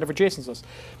signed up for Jason's List.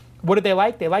 What did they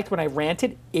like? They liked when I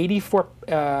ranted.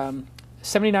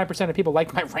 79% of people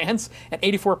liked my rants, and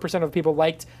 84% of people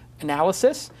liked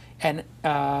analysis. And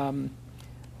let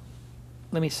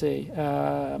me see.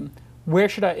 1% where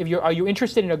should I? Are you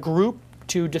interested in a group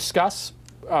to discuss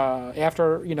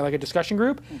after like a discussion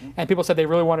group? And people said they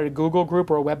really wanted a Google group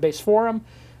or a web-based forum,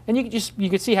 and you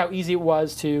could see how easy it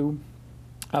was to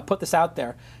put this out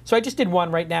there. So I just did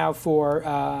one right now for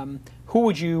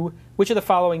which of the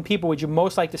following people would you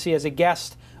most like to see as a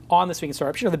guest on This Week in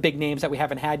Startups? The big names that we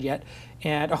haven't had yet.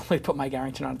 And let me put Mike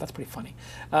Arrington on it. That's pretty funny.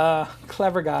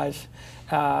 Clever guys.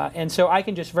 And so I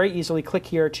can just very easily click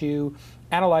here to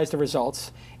analyze the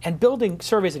results. And building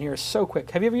surveys in here is so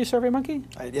quick. Have you ever used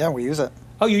SurveyMonkey? Yeah, we use it.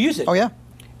 Oh, you use it? Oh, yeah.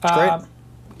 It's great.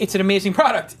 It's an amazing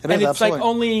product. It is, and it's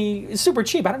absolutely. it's super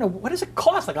cheap. I don't know, what does it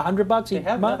cost? Like $100 They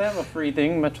have a free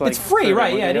thing, much like... It's free, SurveyMonkey,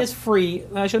 right? Yeah, it is free.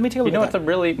 Let me take a look at that.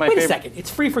 What's my Wait favorite? a second. It's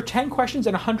free for 10 questions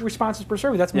and 100 responses per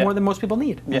survey. That's more than most people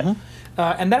need. Yeah.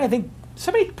 And then I think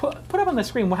somebody put up on the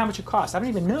screen how much it cost. I don't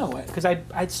even know because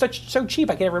it's so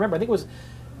cheap I can't remember. I think it was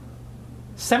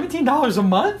 $17 a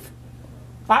month.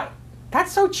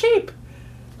 That's so cheap.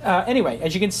 Anyway,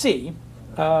 as you can see,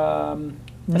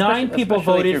 9 people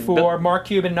voted for Mark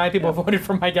Cuban, 9 people voted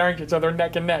for Mike Arrington, so they're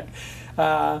neck and neck.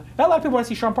 A lot of people want to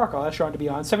see Sean Parker. I'll ask Sean to be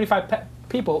on. 75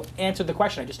 people answered the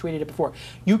question. I just tweeted it before.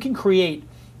 You can create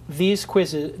these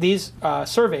quizzes, these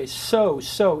surveys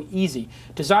so easy.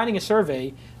 Designing a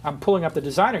survey, I'm pulling up the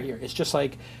designer here. It's just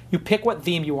like you pick what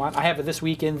theme you want. I have a This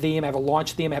Week In theme, I have a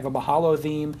launch theme, I have a Mahalo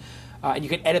theme, and you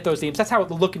can edit those themes. That's how it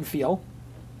will look and feel.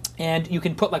 And you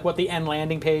can put what the end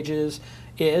landing page is.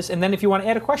 And then if you want to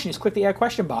add a question, just click the Add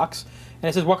Question box. And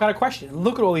it says, what kind of question? And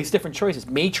look at all these different choices.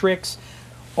 Matrix,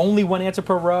 only one answer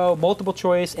per row, multiple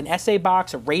choice, an essay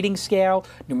box, a rating scale,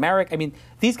 numeric. I mean,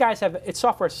 these guys it's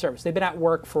software as a service. They've been at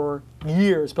work for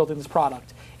years building this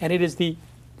product. And it is the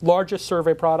largest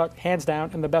survey product, hands down,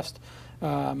 and the best,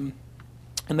 the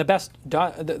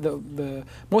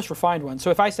most refined one.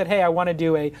 So if I said, hey, I want to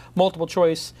do a multiple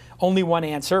choice, only one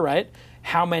answer, right?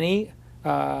 How many?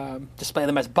 Display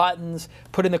them as buttons,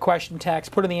 put in the question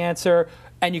text, put in the answer,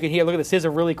 and you can hear, look at this, here's a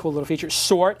really cool little feature,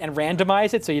 sort and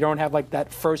randomize it so you don't have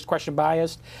that first question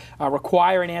biased,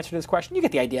 require an answer to this question. You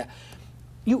get the idea.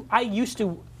 I used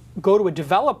to go to a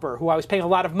developer who I was paying a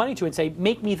lot of money to and say,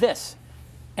 make me this,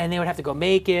 and they would have to go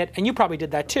make it, and you probably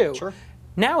did that too. Sure.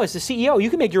 Now, as the CEO, you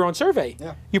can make your own survey.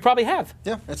 Yeah. You probably have.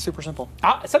 Yeah, it's super simple.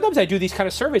 Sometimes I do these kind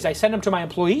of surveys. I send them to my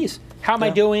employees. How am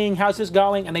I doing? How's this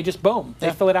going? And they just, boom, they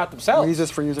fill it out themselves. We use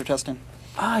this for user testing.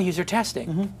 User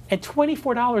testing. And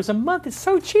 $24 a month is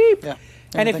so cheap. Yeah.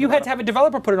 And if you had to have a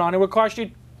developer put it on, it would cost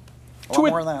you a lot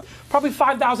more than that. Probably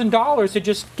 $5,000 to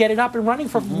just get it up and running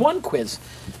for one quiz.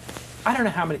 I don't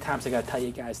know how many times I got to tell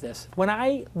you guys this. When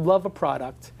I love a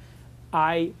product,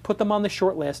 I put them on the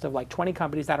short list of 20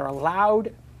 companies that are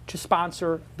allowed to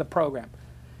sponsor the program.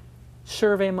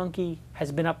 SurveyMonkey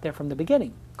has been up there from the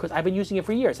beginning because I've been using it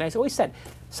for years. And I always said,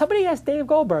 somebody asked Dave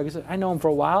Goldberg, I know him for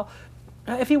a while,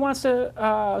 if he wants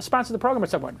to sponsor the program with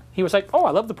someone. He was like, oh,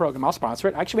 I love the program, I'll sponsor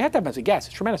it. Actually, we have to have him as a guest.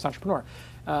 He's a tremendous entrepreneur.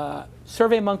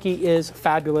 SurveyMonkey is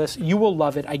fabulous. You will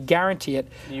love it. I guarantee it.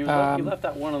 You left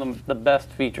out one of the best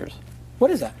features.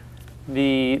 What is that?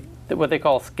 What they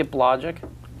call skip logic.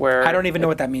 Where I don't even know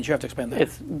what that means. You have to explain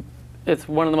that. It's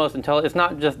one of the most intelligent.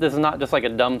 This is not just like a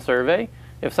dumb survey.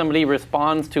 If somebody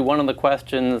responds to one of the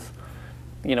questions,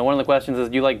 one of the questions is,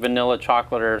 do you like vanilla,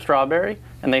 chocolate, or strawberry?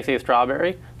 And they say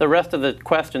strawberry. The rest of the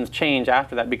questions change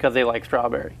after that because they like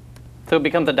strawberry. So it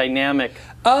becomes a dynamic.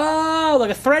 Oh,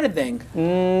 like a threaded thing.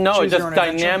 No, it just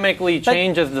dynamically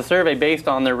changes the survey based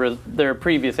on their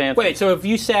previous answer. Wait, so if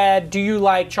you said, do you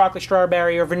like chocolate,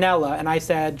 strawberry, or vanilla? And I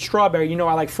said strawberry,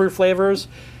 I like fruit flavors.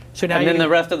 So now and then the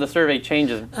rest of the survey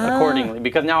changes accordingly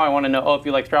because now I want to know, if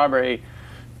you like strawberry,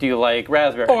 do you like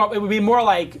raspberry? Or it would be more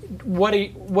like, what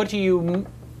do you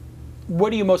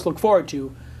most look forward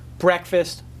to?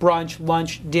 Breakfast, brunch,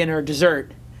 lunch, dinner,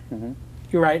 dessert.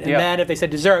 You're right. And then if they said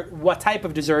dessert, what type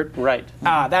of dessert? Right.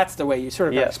 That's the way you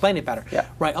sort of explain it better. Yeah.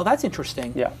 Right. Oh, that's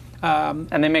interesting. Yeah.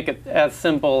 And they make it as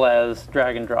simple as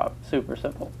drag and drop. Super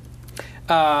simple.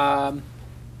 Well,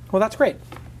 that's great.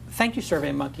 Thank you,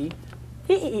 SurveyMonkey.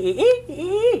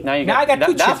 Now I got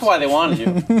two that's chips. why they wanted you.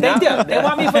 They do. They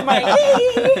want me for my.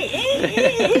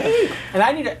 And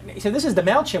I need so this is the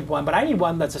MailChimp one, but I need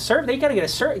one that's a survey. They got to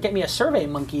get me a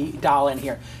SurveyMonkey doll in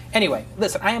here. Anyway,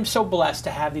 listen, I am so blessed to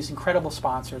have these incredible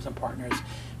sponsors and partners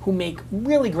who make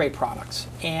really great products,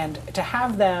 and to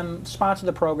have them sponsor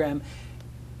the program.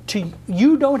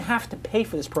 You don't have to pay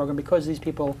for this program because these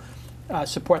people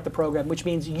support the program, which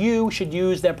means you should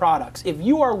use their products. If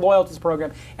you are loyal to this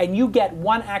program and you get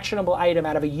one actionable item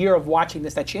out of a year of watching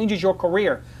this that changes your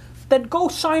career, then go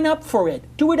sign up for it.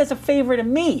 Do it as a favor to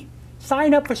me.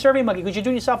 Sign up for SurveyMonkey because you're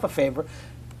doing yourself a favor.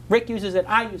 Rick uses it,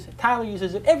 I use it, Tyler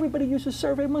uses it, everybody uses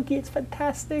SurveyMonkey. It's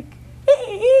fantastic.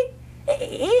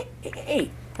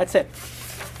 hey. That's it.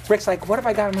 Rick's like, what have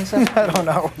I got myself? I don't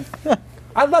know.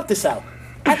 I love to sell.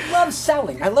 I love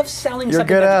selling. I love selling You're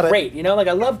something good that's at it. great. You know, like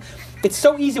I love. It's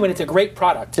so easy when it's a great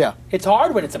product. Yeah. It's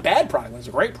hard when it's a bad product. When it's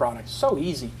a great product, it's so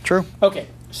easy. True. Okay,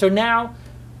 so now,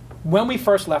 when we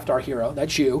first left our hero,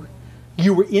 that's you.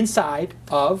 You were inside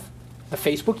of the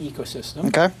Facebook ecosystem.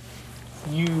 Okay.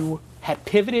 You had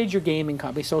pivoted your gaming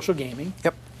company, social gaming.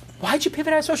 Yep. Why'd you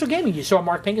pivot out of social gaming? You saw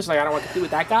Mark Pincus, like, I don't want to compete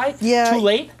with that guy? Yeah. Too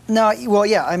late? No, well,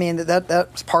 yeah, I mean,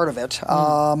 that's part of it.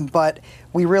 But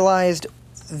we realized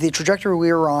the trajectory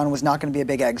we were on was not going to be a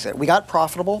big exit. We got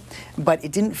profitable, but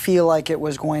it didn't feel like it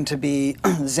was going to be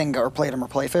Zynga or Playdom or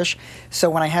Playfish. So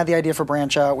when I had the idea for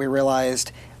BranchOut, we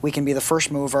realized we can be the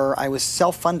first mover. I was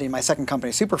self-funding my second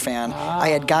company, Superfan. I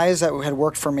had guys that had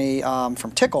worked for me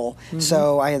from Tickle,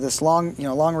 so I had this long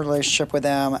relationship with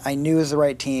them. I knew it was the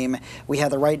right team. We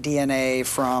had the right DNA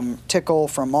from Tickle,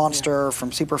 from Monster,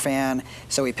 from Superfan,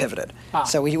 so we pivoted.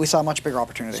 So we saw a much bigger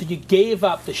opportunity. So you gave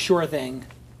up the sure thing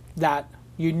that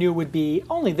you knew would be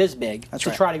only this big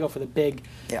to try to go for the big.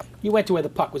 Yep. You went to where the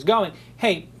puck was going.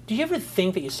 Hey, do you ever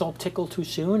think that you sold Tickle too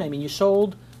soon? I mean, you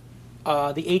sold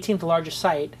the 18th largest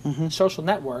site, social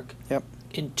network,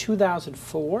 in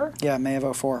 2004. Yeah, May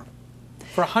of 04.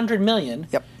 For $100 million.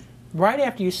 Yep. Right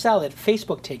after you sell it,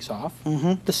 Facebook takes off.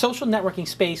 The social networking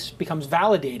space becomes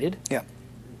validated. Yeah.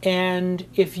 And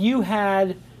if you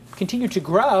had continued to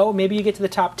grow, maybe you get to the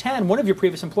top 10. One of your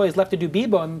previous employees left to do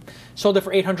Bebo and sold it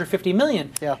for $850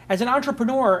 million. Yeah. As an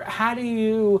entrepreneur, how do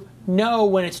you know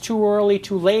when it's too early,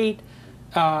 too late?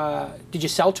 Did you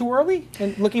sell too early?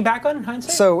 And looking back on it in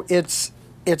hindsight? So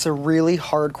it's a really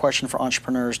hard question for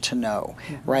entrepreneurs to know,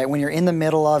 right? When you're in the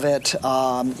middle of it,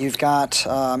 you've got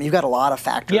a lot of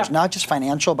factors, not just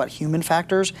financial, but human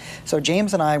factors. So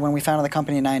James and I, when we founded the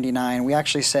company in '99, we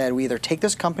actually said we either take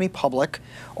this company public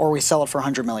or we sell it for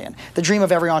 $100 million. The dream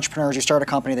of every entrepreneur is you start a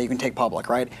company that you can take public,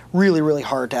 right? Really, really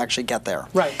hard to actually get there.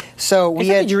 Right. So we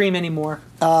had a dream anymore.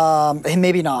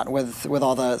 Maybe not with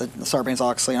all the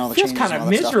Sarbanes-Oxley and all the Feels changes. kind of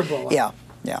and all that miserable. Stuff. Yeah.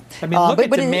 Yeah, I mean, look at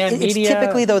but Demand it's Media,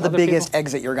 typically though the other biggest people.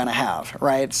 exit you're going to have,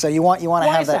 right? So you want to Why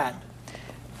have is that?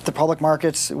 The public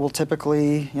markets will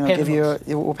typically Pay give the you most.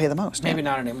 it will pay the most. Maybe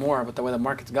not anymore, but the way the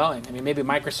market's going. I mean, maybe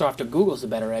Microsoft or Google's the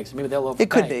better exit. Maybe they'll overpay. It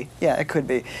could be, yeah, it could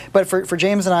be. But for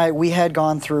James and I, we had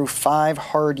gone through 5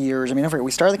 hard years. I mean, don't forget,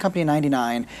 we started the company in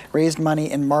 '99, raised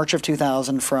money in March of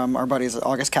 2000 from our buddies at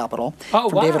August Capital, from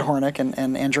David Hornick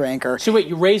and Andrew Anker. So wait,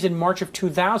 you raised in March of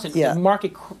 2000. Yeah. The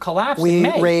market collapsed We in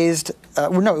May. raised,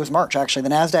 no, it was March actually. The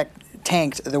NASDAQ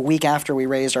tanked the week after we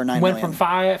raised our $9 million. Went from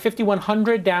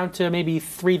 5,100 down to maybe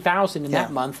 3,000 in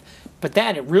that month. But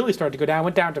then it really started to go down.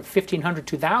 Went down to 1,500,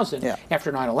 2,000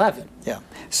 after 9/11. Yeah.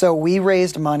 So we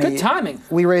raised money. Good timing.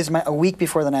 We raised a week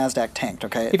before the NASDAQ tanked,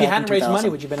 okay? If you hadn't raised money,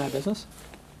 would you have been out of business?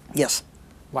 Yes.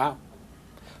 Wow.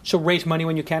 So raise money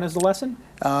when you can is the lesson?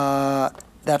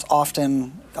 That's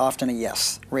often a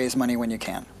yes. Raise money when you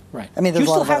can. Right. I mean, do there's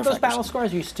you a lot still of have other those factors. battle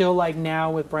scars? Are you still like now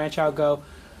with BranchOut go,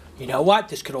 you know what,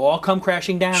 this could all come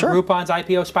crashing down. Sure. Groupon's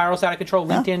IPO spirals out of control,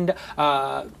 LinkedIn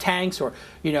tanks, or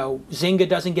Zynga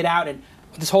doesn't get out, and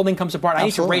this whole thing comes apart. I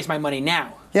need to raise my money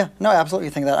now. Yeah, no, I absolutely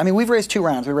think that. I mean, we've raised 2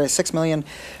 rounds. We raised $6 million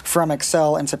from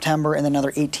Excel in September and then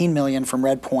another $18 million from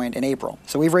Redpoint in April.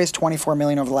 So we've raised $24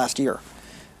 million over the last year.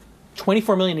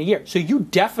 $24 million a year. So you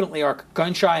definitely are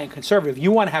gun shy and conservative. You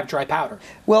want to have dry powder.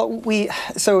 Well, we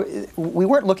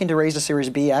weren't looking to raise a Series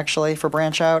B actually for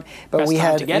BranchOut, but Best we time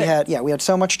had to get it. we had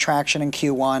so much traction in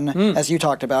Q1 as you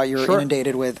talked about. You were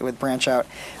inundated with BranchOut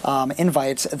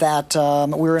invites that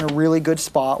we were in a really good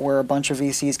spot where a bunch of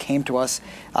VCs came to us.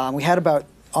 We had about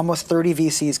almost 30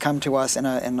 VCs come to us in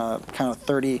a kind of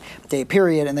 30-day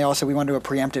period, and we wanted to do a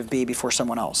preemptive B before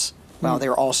someone else. Well, they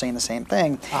were all saying the same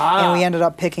thing. And we ended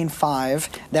up picking 5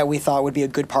 that we thought would be a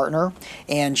good partner.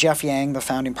 And Jeff Yang, the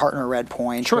founding partner at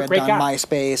Redpoint, who had done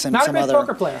MySpace and some other... Not a great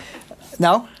poker player.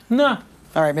 No? No.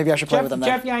 All right, maybe I should play with them then.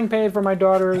 Jeff Yang paid for my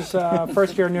daughter's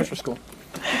first year in nursery school.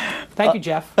 Thank you,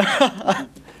 Jeff.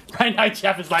 Right now,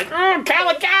 Jeff is like,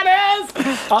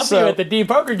 Calicatas! I'll see you at the D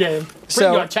poker game.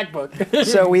 Bring you a checkbook.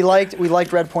 So we liked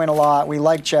Redpoint a lot. We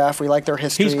liked Jeff. We liked their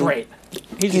history. He's great.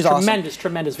 He's a tremendous,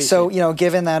 tremendous VC. So,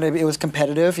 given that it was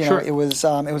competitive, it was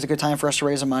a good time for us to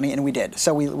raise the money, and we did.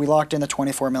 So we locked in the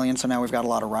 $24 million. So now we've got a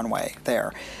lot of runway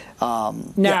there.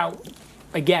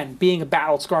 Again, being a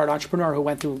battle-scarred entrepreneur who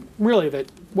went through really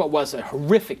what was a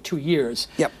horrific 2 years.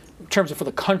 Yep. In terms of for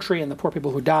the country and the poor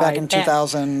people who died. Back in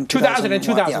 2000 and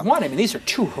 2001. I mean, these are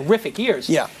 2 horrific years.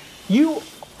 Yeah. You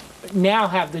now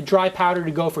have the dry powder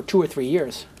to go for 2 or 3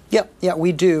 years. Yeah,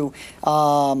 we do.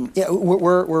 Yeah,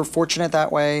 we're fortunate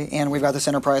that way, and we've got this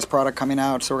enterprise product coming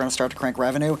out, so we're going to start to crank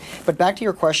revenue. But back to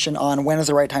your question on when is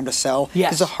the right time to sell,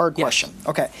 yes. It's a hard question.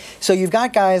 Okay, so you've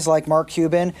got guys like Mark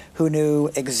Cuban who knew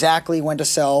exactly when to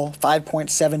sell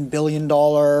 $5.7 billion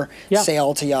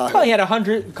sale to Yahoo. Well, he had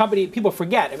 100 company. People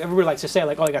forget. Everybody likes to say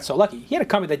like, "Oh, he got so lucky." He had a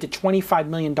company that did $25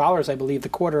 million, I believe, the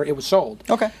quarter it was sold.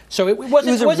 Okay, so it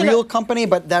wasn't. It was a real company,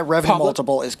 but that revenue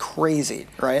multiple is crazy,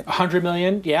 right? 100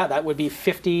 million. Yeah, that would be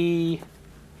 50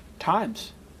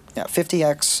 times. Yeah,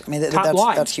 50x. I mean,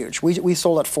 that's huge. We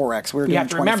sold at 4x. We were doing 25 million. You have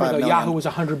to remember, though, Yahoo was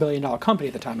a $100 billion company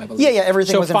at the time, I believe. Yeah,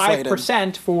 everything was inflated. So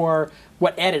 5% for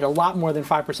what added a lot more than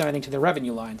 5%, I think, to the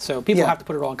revenue line. So people have to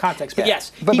put it all in context. But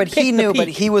yes, but he knew, but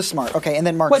he was smart. Okay, and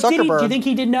then Mark Zuckerberg. Do you think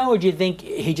he did know, or do you think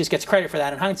he just gets credit for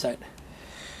that in hindsight?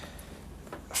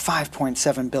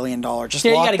 $5.7 billion. Just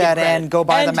lock that in, go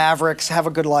buy the Mavericks, have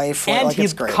a good life. And he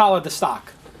collared the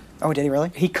stock. Oh, did he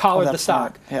really? He collared the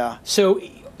stock. Yeah. So,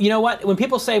 you know what? When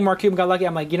people say Mark Cuban got lucky,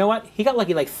 I'm like, you know what? He got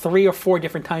lucky like 3 or 4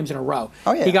 different times in a row.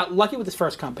 Oh, yeah. He got lucky with his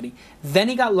first company. Then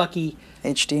he got lucky.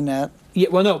 HDNet. Yeah,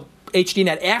 well, no,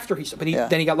 HDNet after he sold. But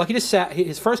then he got lucky to sell.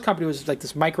 His first company was like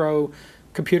this micro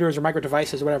computers or micro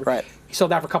devices or whatever. Right. He sold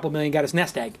that for a couple million, got his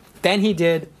nest egg. Then he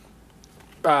did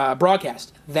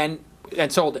broadcast, and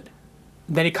sold it.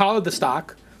 Then he collared the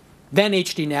stock. Then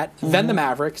HDNet. Then the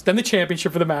Mavericks. Then the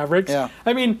championship for the Mavericks. Yeah.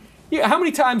 I mean, how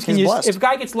many times can blessed. If a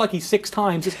guy gets lucky 6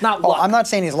 times, it's not luck. I'm not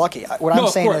saying he's lucky. What I'm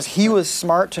saying is he was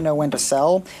smart to know when to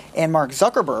sell, and Mark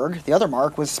Zuckerberg, the other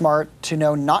Mark, was smart to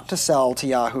know not to sell to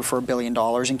Yahoo for $1 billion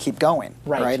and keep going.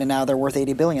 Right. And now they're worth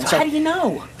 $80 billion. So how do you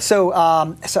know? So, what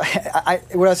I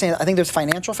was saying, I think there's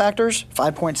financial factors.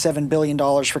 $5.7 billion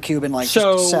for Cuban, just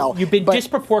to sell. So you've been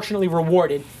disproportionately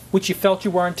rewarded, which you felt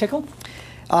you were on Tickle?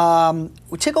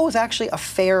 Tickle was actually a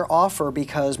fair offer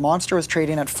because Monster was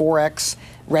trading at 4x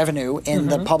revenue in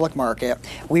the public market.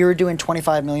 We were doing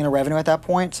 25 million of revenue at that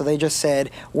point, so they just said,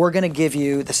 we're going to give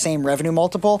you the same revenue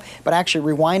multiple, but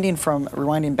actually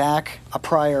rewinding back a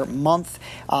prior month,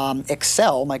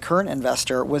 Excel, my current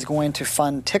investor, was going to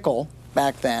fund Tickle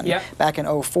back then, back in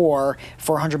 2004,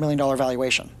 for a $100 million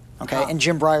valuation. Okay, and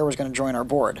Jim Breyer was going to join our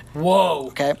board. Whoa.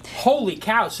 Okay. Holy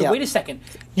cow. So wait a second.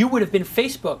 You would have been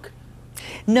Facebook.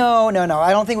 No.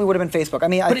 I don't think we would have been Facebook. I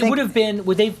mean, but it would have been.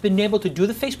 Would they have been able to do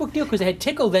the Facebook deal because they had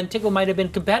Tickle? Then Tickle might have been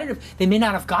competitive. They may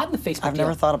not have gotten the Facebook deal. I've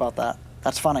never thought about that.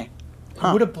 That's funny. Huh.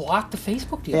 Would have blocked the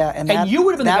Facebook deal. Yeah, and you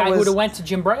would have been the guy who would have went to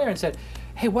Jim Breyer and said,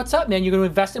 "Hey, what's up, man? You're going to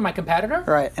invest in my competitor?"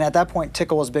 Right. And at that point,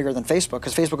 Tickle was bigger than Facebook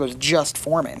because Facebook was just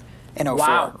forming in 2004.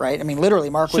 Wow. Right. I mean,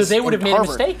 literally, Mark was. So they would have made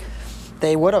Harvard. a mistake.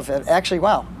 They would have actually.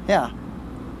 Wow. Yeah.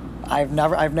 I've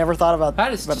never thought about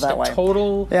that is just that way.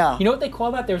 Total. Yeah. You know what they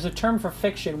call that? There's a term for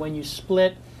fiction when you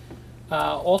split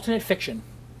alternate fiction,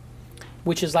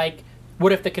 which is like,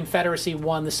 what if the Confederacy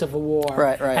won the Civil War?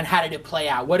 Right. And how did it play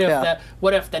out? What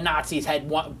if the Nazis had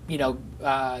won,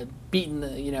 beaten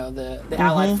the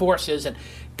Allied forces, and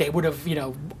they would have,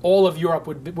 all of Europe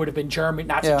would have been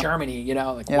Nazi Germany.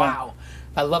 Wow.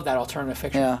 I love that alternative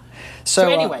fiction. Yeah. So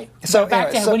anyway,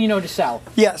 back to when you know to sell.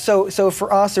 Yeah. So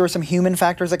for us, there were some human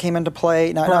factors that came into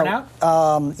play.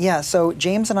 Burnout? Yeah. So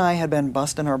James and I had been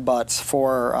busting our butts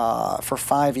for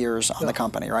 5 years on the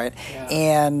company, right? Yeah.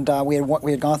 And we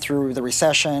had gone through the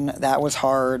recession. That was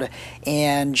hard.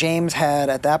 And James had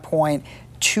at that point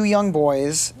 2 young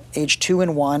boys, aged 2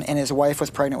 and 1, and his wife was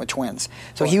pregnant with twins.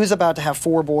 So he was about to have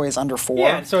 4 boys under 4.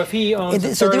 Yeah, and so if he owns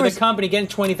a third of the company, getting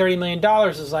 $20-30 million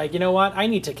is like, you know what? I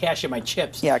need to cash in my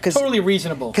chips. Yeah, totally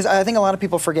reasonable. Because I think a lot of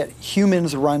people forget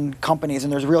humans run companies,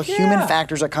 and there's real human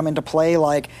factors that come into play,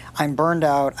 like I'm burned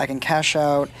out, I can cash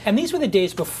out. And these were the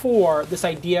days before this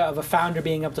idea of a founder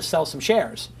being able to sell some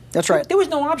shares. That's right. There was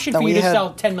no option for you to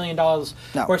sell $10 million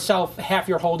or sell half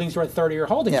your holdings or a third of your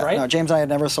holdings, right? No, James and I had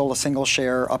never sold a single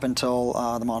share up until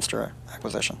the Monster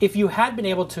acquisition. If you had been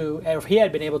able to, or if he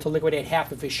had been able to liquidate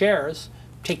half of his shares,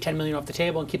 take $10 million off the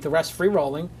table and keep the rest free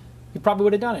rolling, you probably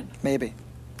would have done it. Maybe.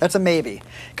 That's a maybe.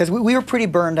 Because we were pretty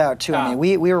burned out, too. I mean,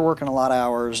 we were working a lot of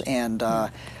hours, and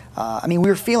we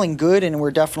were feeling good, and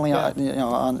we're definitely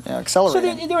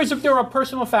accelerating. So there are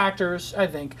personal factors, I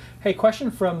think. Hey, question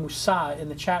from Musa in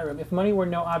the chat room. If money were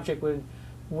no object, what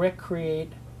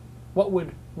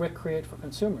would Rick create for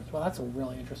consumers? Well, that's a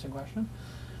really interesting question.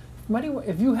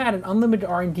 If you had an unlimited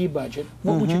R&D budget,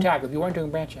 what would you tackle if you weren't doing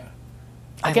BranchOut?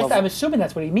 I'm assuming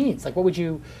that's what he means. Like, what would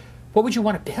you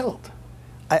want to build?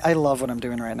 I love what I'm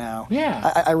doing right now.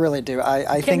 Yeah. I really do.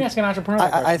 I think ask an entrepreneur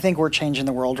that question. I think we're changing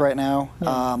the world right now. Yeah.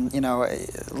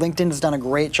 LinkedIn's done a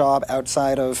great job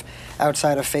outside of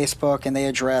Facebook, and they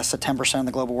address 10% of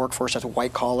the global workforce as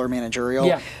white collar managerial.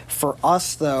 Yeah. For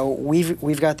us, though,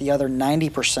 we've got the other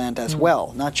 90% as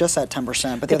well, not just that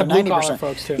 10%, but the other 90%.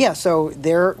 Folks too. Yeah. So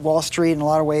they're Wall Street in a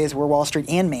lot of ways. We're Wall Street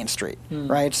and Main Street,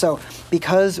 right? So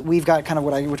because we've got kind of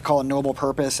what I would call a noble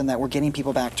purpose, and that we're getting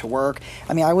people back to work.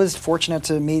 I mean, I was fortunate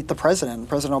to meet the President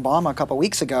Obama, a couple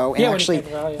weeks ago,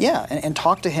 and and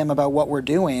talk to him about what we're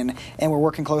doing. And we're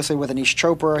working closely with Anish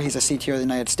Chopra. He's a CTO of the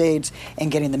United States,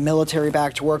 and getting the military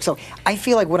back to work. So I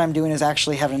feel like what I'm doing is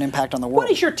actually having an impact on the world.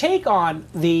 What is your take on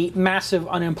the massive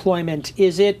unemployment?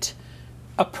 Is it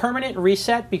a permanent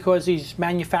reset because these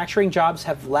manufacturing jobs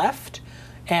have left,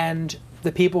 and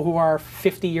the people who are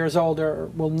 50 years older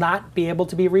will not be able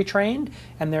to be retrained,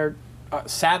 and they're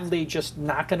sadly just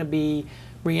not going to be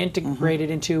reintegrated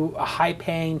into a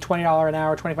high-paying $20 an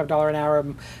hour, $25 an hour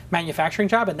manufacturing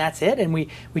job, and that's it? And we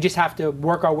just have to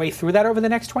work our way through that over the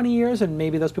next 20 years, and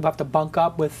maybe those people have to bunk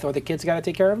up with, or the kids got to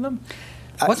take care of them?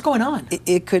 What's going on?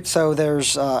 It could. So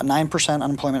there's 9%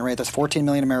 unemployment rate. There's 14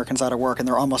 million Americans out of work, and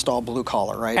they're almost all blue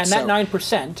collar, right? And that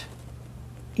 9%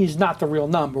 is not the real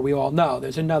number. We all know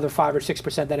there's another 5 or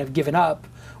 6% that have given up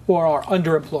or are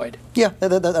underemployed. Yeah,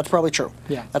 that's probably true.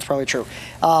 Yeah, that's probably true.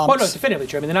 No, it's definitively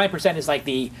true. I mean, the 9% is like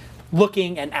the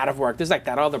looking and out of work. There's like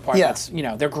that other part that's,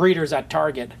 they're greeters at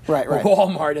Target or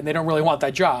Walmart, and they don't really want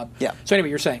that job. Yeah. So anyway,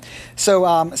 you're saying. So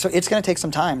it's going to take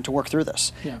some time to work through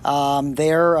this. Yeah.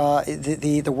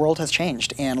 The world has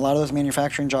changed, and a lot of those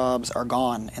manufacturing jobs are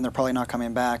gone, and they're probably not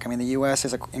coming back. I mean, the U.S.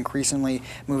 is increasingly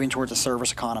moving towards a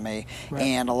service economy,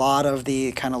 and a lot of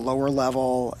the kind of lower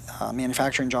level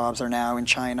manufacturing jobs are now in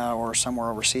China or somewhere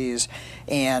overseas.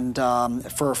 And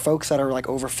for folks that are like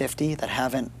over 50 that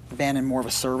haven't been in more of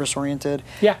a service-oriented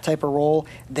type of role,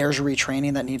 there's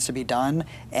retraining that needs to be done,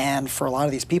 and for a lot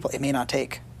of these people, it may not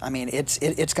take. I mean, it's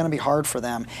going to be hard for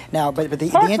them now. But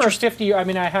the interest 50. I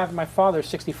mean, I have my father's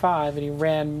 65, and he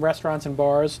ran restaurants and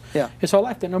bars his whole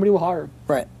life. That nobody will hire him.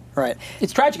 Right.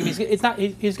 It's tragic.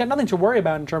 He's got nothing to worry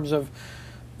about in terms of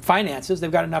finances.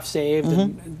 They've got enough saved,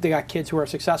 and they got kids who are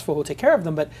successful who take care of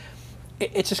them. But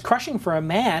it's just crushing for a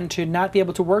man to not be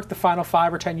able to work the final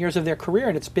 5 or 10 years of their career,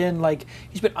 and it's been like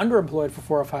he's been underemployed for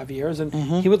 4 or 5 years, and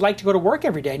he would like to go to work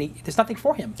every day, and there's nothing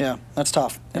for him. Yeah, that's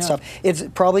tough. It's tough. It's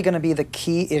probably going to be the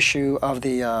key issue of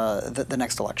the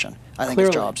next election. I think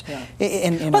it's jobs. Yeah.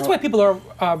 And that's why people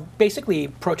are basically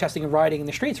protesting and rioting in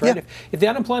the streets, right? Yeah. If the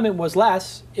unemployment was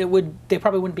less, they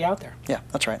probably wouldn't be out there. Yeah,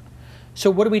 that's right. So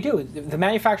what do? The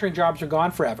manufacturing jobs are gone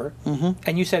forever,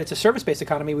 and you said it's a service-based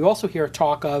economy. We also hear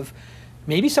talk of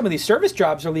maybe some of these service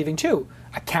jobs are leaving too.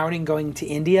 Accounting going to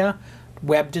India,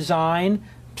 web design,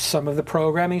 some of the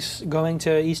programming going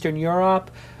to Eastern Europe,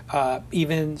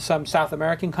 even some South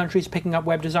American countries picking up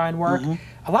web design work.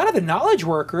 A lot of the knowledge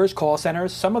workers, call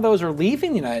centers, some of those are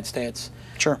leaving the United States.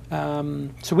 Sure.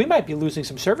 So we might be losing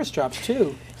some service jobs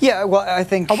too. Yeah, well, I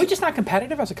think. Are we just not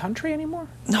competitive as a country anymore?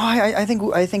 No, I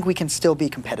think we can still be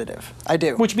competitive. I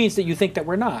do. Which means that you think that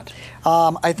we're not.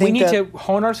 I think we need to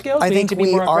hone our skills. I think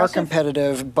we are aggressive?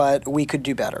 Competitive, but we could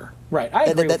do better. Right, I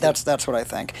agree. That's what I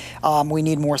think. We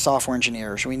need more software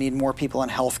engineers. We need more people in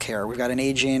healthcare. We've got an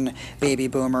aging baby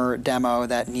boomer demo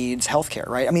that needs healthcare,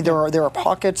 right? I mean, there are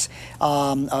pockets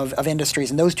of industries,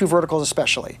 and those two verticals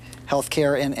especially,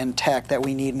 healthcare and tech, that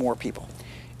we need more people.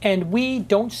 And we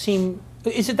don't seem.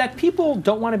 Is it that people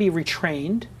don't want to be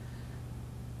retrained,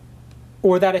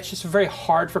 or that it's just very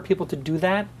hard for people to do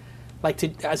that? Like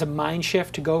as a mind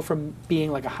shift to go from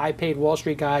being like a high-paid Wall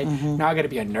Street guy, now I got to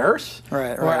be a nurse, or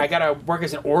I got to work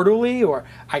as an orderly, or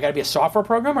I got to be a software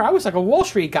programmer. I was like a Wall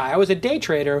Street guy. I was a day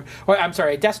trader, or I'm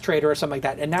sorry, a desk trader or something like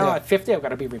that. And now at 50, I've got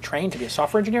to be retrained to be a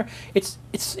software engineer. It's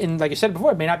in, like you said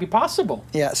before, it may not be possible.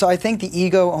 Yeah. So I think the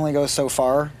ego only goes so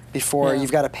far before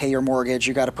you've got to pay your mortgage,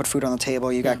 you got to put food on the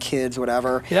table, you got kids,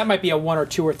 whatever. Yeah, that might be a 1 or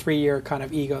 2 or 3 year kind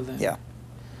of ego then. Yeah.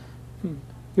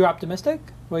 You're optimistic?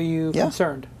 Or are you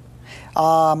concerned?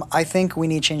 I think we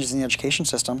need changes in the education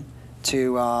system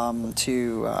to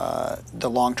the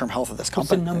long-term health of this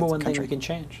country. What's the number one thing we can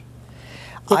change?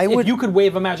 If you could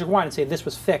wave a magic wand and say this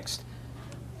was fixed,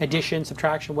 addition,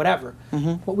 subtraction, whatever,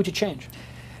 what would you change?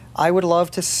 I would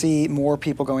love to see more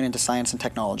people going into science and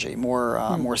technology,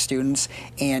 more students,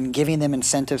 and giving them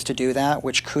incentives to do that,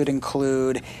 which could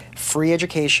include free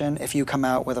education if you come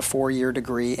out with a 4-year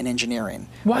degree in engineering.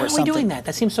 Why aren't we doing that?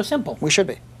 That seems so simple. We should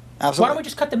be. Absolutely. Why don't we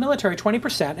just cut the military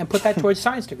 20% and put that towards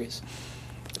science degrees?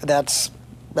 That's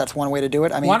one way to do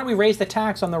it. I mean, why don't we raise the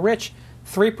tax on the rich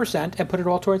 3% and put it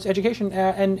all towards education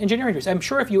and engineering degrees? I'm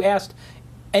sure if you asked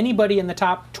anybody in the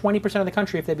top 20% of the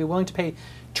country, if they'd be willing to pay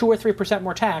 2 or 3%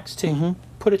 more tax to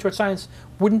put it towards science,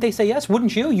 wouldn't they say yes?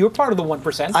 Wouldn't you? You're part of the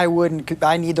 1%. I wouldn't.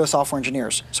 I need those software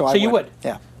engineers. So you would?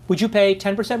 Yeah. Would you pay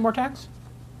 10% more tax?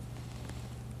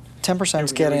 10% is Here we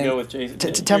getting. go with Jason.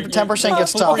 10%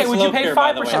 gets tough. Okay, would you pay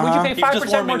 5%? Would you pay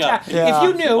 5% more tax?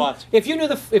 If you knew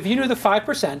the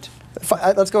 5%,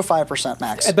 Let's go 5%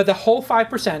 max. but the whole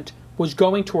 5% was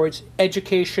going towards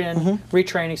education,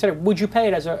 retraining, etc. Would you pay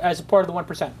it as a part of the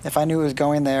 1%? If I knew it was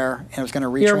going there and it was going to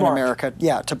retrain Earmarked. America,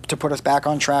 yeah, to put us back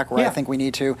on track where I think we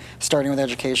need to, starting with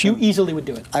education. You easily would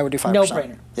do it. I would do 5%. No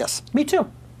brainer. Yes. Me too.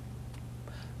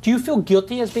 Do you feel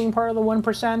guilty as being part of the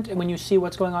 1%? And when you see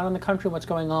what's going on in the country, what's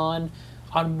going on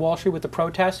Wall Street with the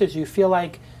protesters, do you feel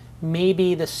like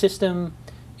maybe the system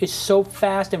is so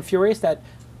fast and furious that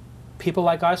people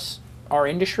like us, our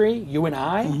industry, you and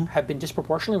I, have been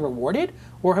disproportionately rewarded?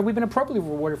 Or have we been appropriately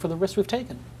rewarded for the risks we've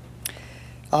taken?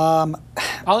 I'll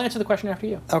answer the question after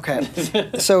you. Okay.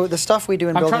 So the stuff we do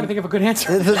in I'm building... trying to think of a good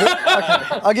answer. Okay.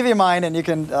 I'll give you mine and you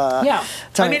can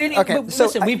tell me. Okay.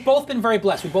 Listen, we've both been very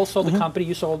blessed. We both sold the company.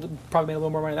 You sold, probably made a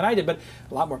little more money than I did, but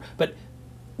a lot more. But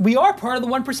we are part of the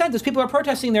 1%. Those people are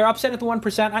protesting. They're upset at the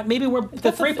 1%. Maybe we're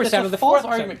the 3% or the 4%.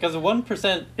 Argument, because the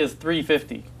 1% is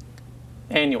 $350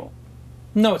 annual.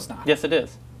 No, it's not. Yes, it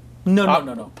is. No.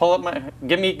 Pull up my.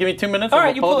 Give me 2 minutes. All and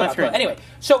right, you pull pull up it my up. screen.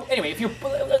 Anyway, if you're,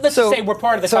 let's just say we're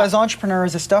part of the. So top. as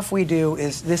entrepreneurs, the stuff we do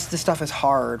is this stuff is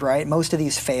hard, right? Most of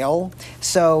these fail.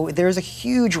 So there's a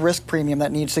huge risk premium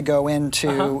that needs to go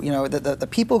into the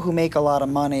people who make a lot of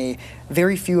money.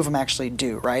 Very few of them actually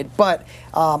do, right? But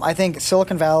I think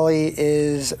Silicon Valley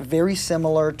is very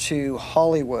similar to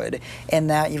Hollywood in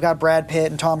that you've got Brad Pitt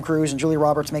and Tom Cruise and Julia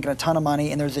Roberts making a ton of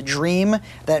money, and there's a dream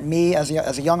that me as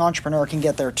a young entrepreneur can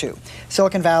get there too.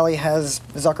 Silicon Valley has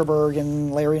Zuckerberg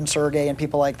and Larry and Sergey and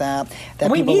people like that and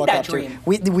we people need look that up dream.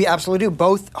 to. We absolutely do.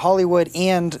 Both Hollywood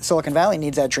and Silicon Valley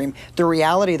needs that dream. The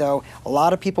reality, though, a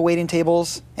lot of people waiting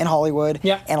tables in Hollywood,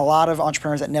 and a lot of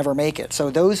entrepreneurs that never make it. So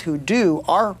those who do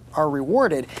are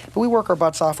rewarded, but we work our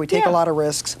butts off. We take a lot of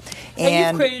risks,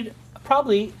 and you've created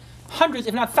probably hundreds,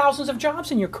 if not thousands, of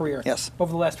jobs in your career. Yes.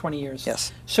 Over the last 20 years.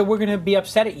 Yes. So we're going to be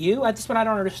upset at you? That's what I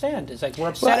don't understand. Is like we're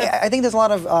upset. Well, I think there's a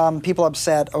lot of people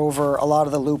upset over a lot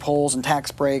of the loopholes and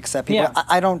tax breaks that people.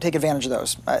 I don't take advantage of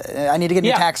those. I need to get a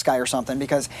new tax guy or something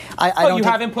because I don't. You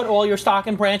haven't put all your stock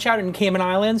in BranchOut in Cayman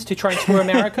Islands to try and screw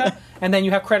America, and then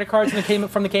you have credit cards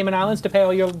from the Cayman Islands to pay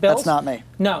all your bills. That's not me.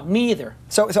 No, me either.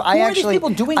 So I Who actually are these people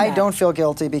doing I that? don't feel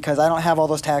guilty because I don't have all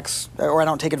those tax or I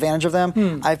don't take advantage of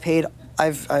them.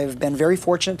 I've been very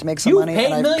fortunate to make some money. You've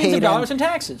paid and millions I've paid of dollars in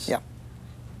taxes. Yeah.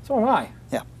 So am I.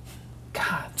 Yeah.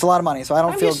 God. It's a lot of money, so I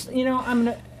don't feel. Just,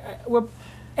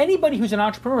 anybody who's an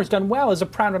entrepreneur has done well is a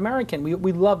proud American.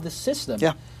 We love the system.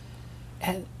 Yeah.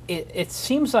 And it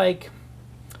seems like,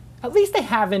 at least they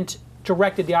haven't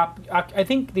directed the. I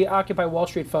think the Occupy Wall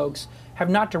Street folks have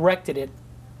not directed it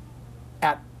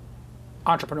at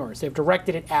entrepreneurs. They've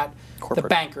directed it at the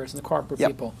bankers and the corporate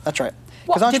people. That's right.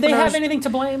 Well, did they have anything to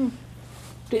blame?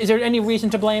 Is there any reason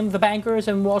to blame the bankers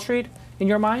and Wall Street in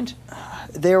your mind?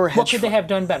 What could they have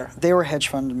done better? They were hedge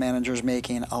fund managers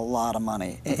making a lot of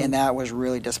money, and that was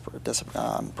really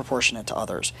disproportionate to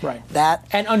others. Right.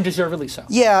 And undeservedly so.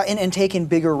 Yeah, and taking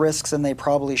bigger risks than they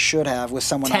probably should have with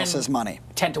someone else's money.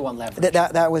 10-to-1 leverage.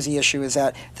 That was the issue, is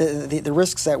that the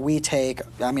risks that we take,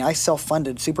 I mean, I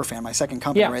self-funded Superfan, my second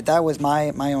company, right? That was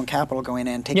my own capital going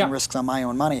in, taking risks on my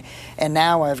own money. And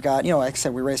now I've got, like I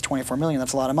said, we raised $24 million,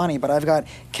 that's a lot of money, but I've got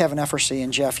Kevin Effersey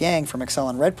and Jeff Yang from Excel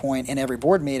and Redpoint in every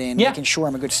board meeting, making sure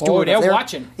I'm a good steward of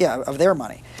their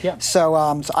money. Yeah. So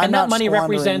I'm and not that money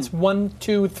squandering. represents 1,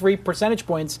 2, 3 percentage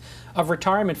points of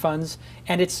retirement funds,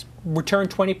 and it's returned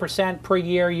 20% per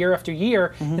year, year after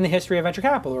year, in the history of venture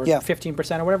capital, or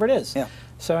 15% or whatever it is. Yeah.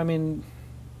 So I mean,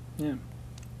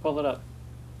 Pull it up.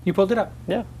 You pulled it up.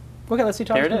 Yeah. Okay, let's see.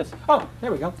 There it is. Oh,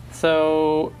 there we go.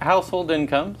 So household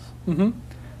incomes,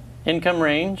 income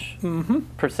range,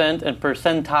 percent and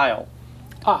percentile.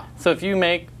 So if you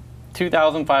make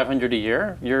 $2,500 a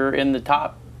year, you're in the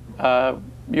top.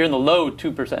 You're in the low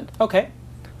 2%. Okay.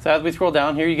 So as we scroll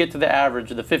down here, you get to the average,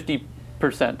 the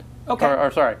 50%. Okay. Or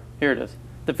sorry, here it is.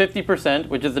 The 50%,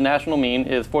 which is the national mean,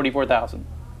 is $44,000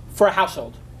 for a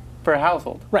household. For a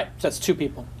household. Right. So that's 2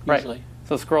 people usually. Right.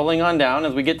 So scrolling on down,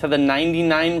 as we get to the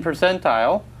 99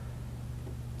 percentile,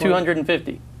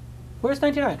 250. Where's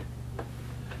 99?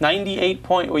 98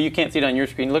 point. Well, you can't see it on your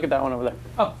screen. Look at that one over there.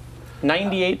 Oh.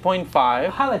 98.5.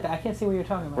 Highlight that. I can't see what you're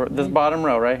talking about. This bottom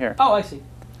row right here. Oh, I see.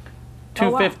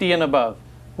 250 and above.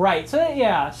 Right. So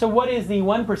yeah. So what is the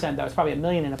 1% though? It's probably $1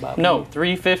 million and above. No,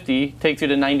 350 takes you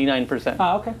to 99%.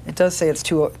 Oh, okay. It does say it's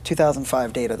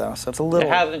 2005 data though, so it's a little.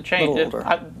 It hasn't changed. Little older.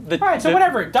 All right. So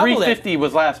whatever. Double 350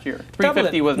 was last year.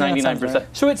 350 was Yeah, that sounds 99%. right.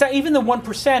 So it's even the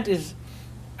 1% is.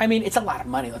 I mean, it's a lot of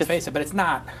money. Let's face it, but it's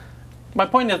not. My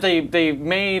point is they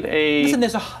made a. Listen,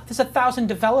 there's 1,000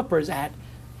 developers at,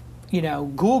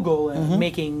 Google and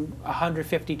making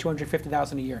 150,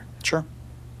 250,000 a year. Sure.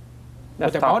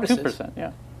 That's their top bonuses. 2%.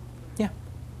 Yeah. Yeah.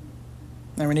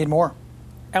 And we need more.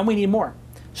 And we need more.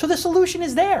 So the solution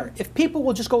is there. If people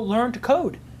will just go learn to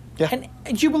code. Yeah.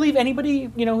 And do you believe anybody,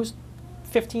 who's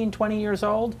 15, 20 years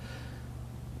old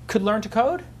could learn to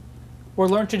code? Or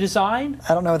learn to design?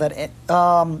 I don't know that.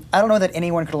 I don't know that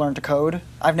anyone could learn to code.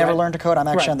 I've never Right. learned to code. I'm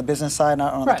actually Right. on the business side,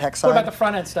 not on Right. the tech side. What about the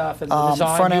front end stuff and the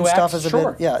design? Front end UX? stuff is a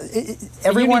Sure. bit. Yeah,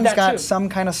 everyone's got some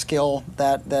kind of skill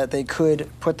that they could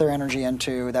put their energy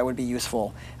into that would be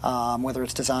useful, whether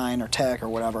it's design or tech or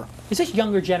whatever. Is this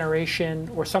younger generation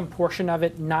or some portion of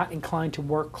it not inclined to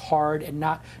work hard and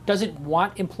doesn't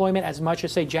want employment as much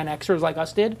as say Gen Xers like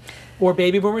us did or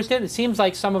baby boomers did? It seems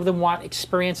like some of them want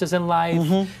experiences in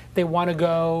life. They want to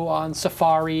go on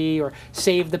safari or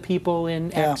save the people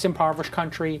in X impoverished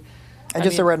country. I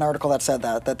just read an article that said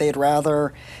that they'd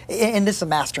rather, and this is a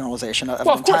mass generalization of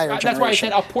Well, an of course, entire that's why I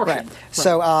generation. said a portion. Right.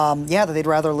 So, that they'd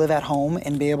rather live at home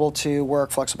and be able to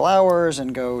work flexible hours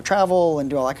and go travel and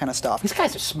do all that kind of stuff. These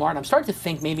guys are smart. I'm starting to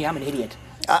think maybe I'm an idiot.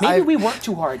 Maybe we work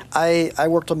too hard. I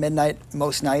worked till midnight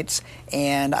most nights,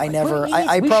 and I never. idiots.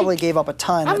 I We probably should- gave up a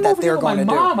ton I'm that moving they're in with going to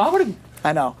my mom. do.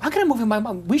 I know. I'm gonna move in with my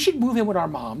mom. We should move in with our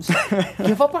moms,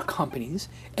 give up our companies,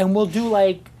 and we'll do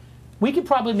we could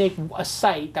probably make a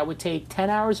site that would take 10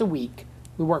 hours a week.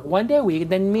 We work 1 day a week,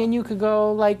 and then me and you could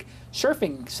go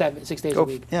surfing 6 days a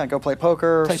week. Yeah, go play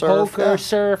poker, Play surf. poker, yeah.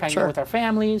 surf, hang Sure. out with our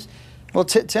families. Well,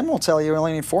 Tim will tell you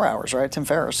only need 4 hours, right? Tim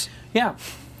Ferris. Yeah.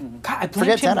 God, I blame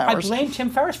Forget Tim, 10 hours. I blame Tim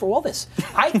Ferris for all this.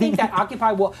 I think that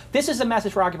Occupy Wall. This is a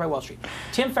message for Occupy Wall Street.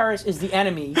 Tim Ferris is the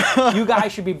enemy. You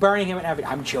guys should be burning him and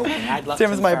everything. I'm joking. I'd love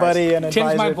Tim's Tim my Ferris. buddy and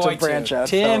Tim's my advisor boy to BranchOut,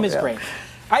 Tim so, is yeah. great.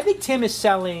 I think Tim is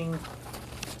selling.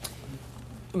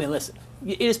 I mean, listen.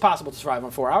 It is possible to survive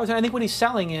on 4 hours, and I think what he's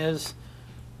selling is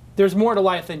there's more to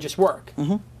life than just work.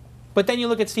 But then you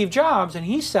look at Steve Jobs, and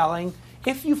he's selling.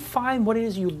 If you find what it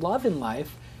is you love in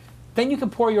life, then you can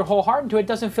pour your whole heart into it. It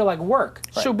doesn't feel like work.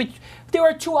 Right. So there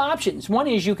are two options. One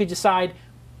is you could decide,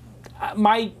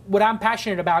 what I'm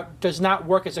passionate about does not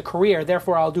work as a career,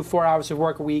 therefore I'll do 4 hours of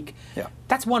work a week. Yeah.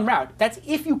 That's one route. That's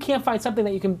if you can't find something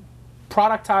that you can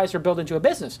productize or build into a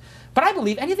business. But I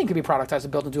believe anything can be productized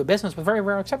and built into a business with very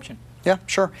rare exception. Yeah,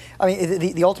 sure. I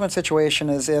mean, the ultimate situation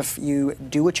is if you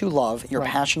do what you love, you're Right.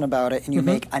 passionate about it, and you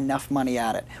make enough money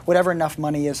at it. Whatever enough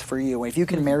money is for you. If you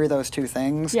can marry those two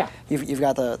things, Yeah. you've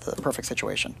got the perfect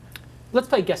situation. Let's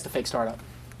play Guess the Fake Startup.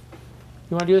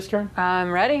 You want to do this, Karen? I'm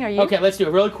ready. Are you? Okay, let's do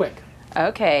it really quick.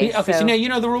 Okay. Okay, so you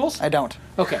know the rules? I don't.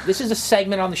 Okay, this is a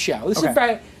segment on the show. This Okay. is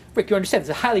very, Rick, you understand, it's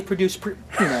a highly produced show.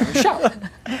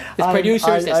 There's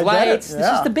producers, there's I get it. lights. This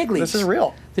Yeah. is the big leagues. This is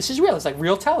real. This is real. It's like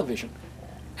real television.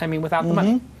 I mean, without the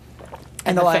money.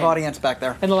 And the live fame. audience back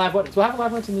there. And the live audience. We'll have a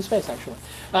live audience in this space, actually.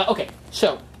 Okay,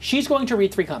 so she's going to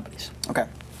read 3 companies. Okay.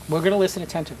 We're going to listen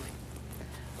attentively.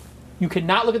 You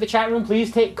cannot look at the chat room.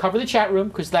 Please cover the chat room,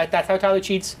 because that's how Tyler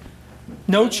cheats.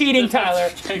 No cheating, Tyler.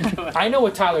 I know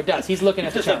what Tyler does. He's looking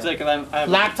at the chat room.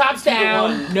 Laptops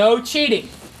down. No cheating.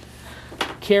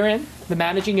 Karen, the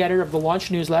managing editor of the Launch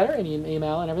newsletter and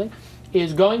email and everything,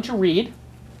 is going to read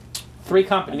 3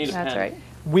 companies. That's right.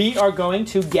 We are going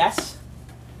to guess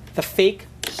the fake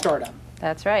startup.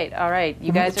 That's right. All right.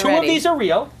 You guys are 2 ready. of these are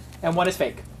real, and 1 is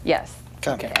fake. Yes.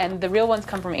 Okay. And the real ones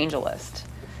come from AngelList.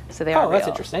 So they are Oh, real. that's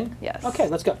interesting. Yes. Okay,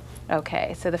 let's go.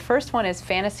 Okay. So the first one is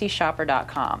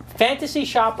FantasyShopper.com.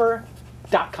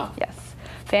 FantasyShopper.com. Yes.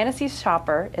 Fantasy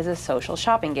Shopper is a social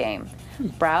shopping game.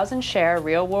 Browse and share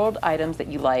real-world items that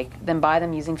you like, then buy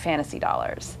them using fantasy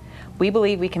dollars. We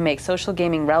believe we can make social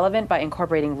gaming relevant by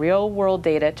incorporating real-world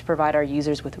data to provide our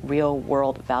users with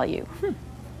real-world value.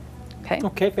 Okay,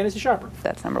 Okay, Fantasy Shopper.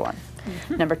 that's number 1.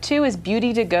 Number 2 is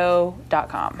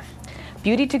BeautyToGo.com.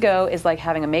 Beauty to Go is like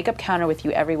having a makeup counter with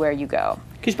you everywhere you go.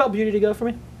 Can you spell beauty to go for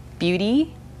me?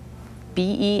 Beauty,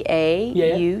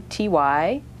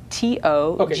 BeautyToGo.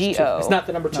 Okay, it's not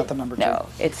the number 2. Not the number 2. No,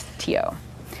 it's TO.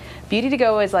 Beauty to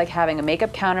Go is like having a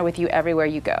makeup counter with you everywhere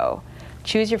you go.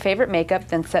 Choose your favorite makeup,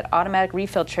 then set automatic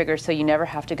refill triggers so you never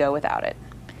have to go without it.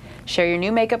 Share your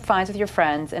new makeup finds with your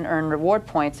friends and earn reward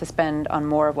points to spend on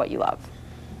more of what you love.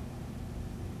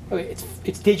 Okay,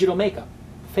 it's digital makeup,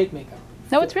 fake makeup.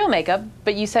 No, it's real makeup,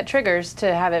 but you set triggers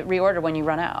to have it reorder when you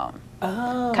run out.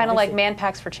 Oh, Kind of like see. man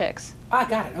packs for chicks. Ah,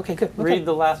 got it. Okay, good. Okay. Read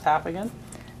the last half again.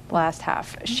 Last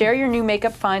half. Share your new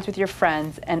makeup finds with your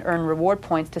friends and earn reward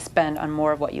points to spend on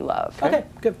more of what you love. Okay,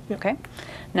 good. Yeah. Okay.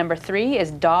 Number 3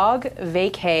 is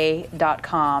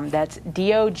dogvacay.com. That's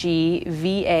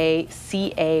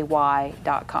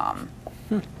DOGVACAY.com.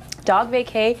 Dog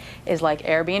Vacay is like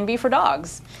Airbnb for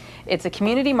dogs. It's a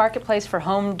community marketplace for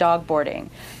home dog boarding.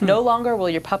 No longer will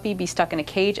your puppy be stuck in a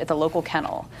cage at the local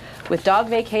kennel. With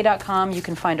dogvacay.com, you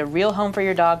can find a real home for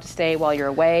your dog to stay while you're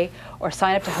away, or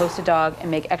sign up to host a dog and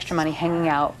make extra money hanging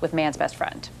out with man's best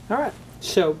friend. All right.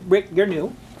 So, Rick, you're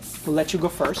new. We'll let you go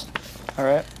first. All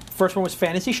right. First one was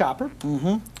Fantasy Shopper.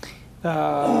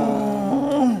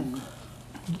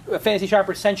 Fantasy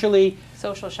Shopper, essentially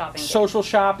Social shopping. social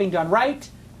shopping done right.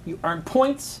 You earn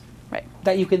points Right.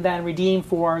 that you can then redeem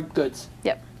for goods.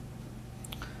 Yep.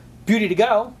 Beauty to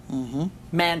Go,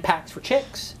 man packs for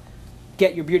chicks.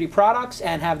 Get your beauty products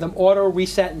and have them auto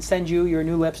reset and send you your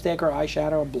new lipstick or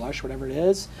eyeshadow or blush, whatever it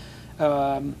is,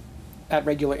 at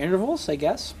regular intervals, I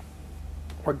guess.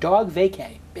 Or Dog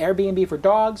Vacay, Airbnb for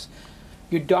dogs.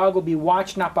 Your dog will be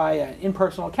watched not by an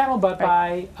impersonal kennel, but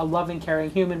by a loving, caring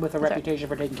human with a That's right. reputation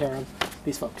for taking care of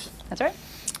these folks. That's right.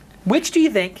 Which do you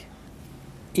think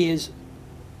is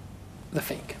the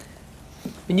fake?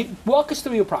 And you walk us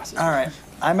through your process. All right.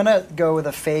 I'm going to go with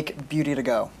a fake Beauty to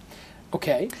Go.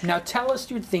 Okay. Now tell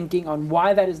us your thinking on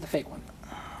why that is the fake one.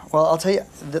 Well, I'll tell you,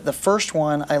 the first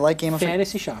one, I like gamification.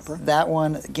 Fantasy Shopper. That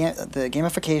one, the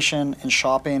gamification and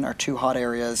shopping are two hot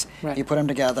areas. Right. You put them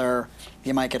together,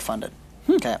 you might get funded.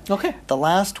 Okay. Okay. The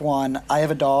last one, I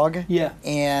have a dog. Yeah.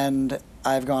 And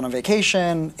I've gone on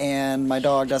vacation, and my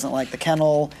dog doesn't like the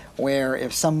kennel, where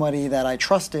if somebody that I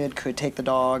trusted could take the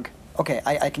dog, okay,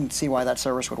 I can see why that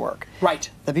service would work. Right.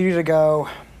 The Beauty to Go,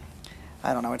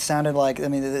 I don't know, it sounded like, I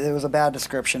mean, it was a bad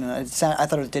description, and I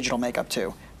thought it was digital makeup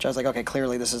too. Which I was like, okay,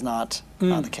 clearly this is not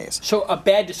the case. So a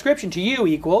bad description to you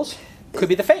equals could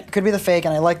be the fake. It could be the fake,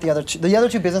 and I like the other two. The other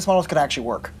two business models could actually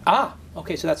work. Ah,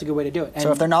 okay, so that's a good way to do it.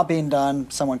 So if they're not being done,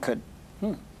 someone could.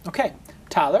 Okay.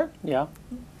 Tyler, Yeah.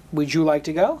 would you like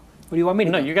to go? Or do you want me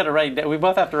to No, go? you got to write. We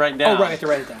both have to write down. Oh, right, I have to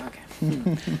write it down. Okay.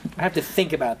 I have to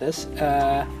think about this.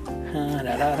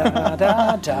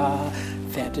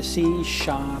 Fantasy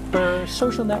Shopper,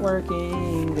 social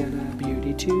networking,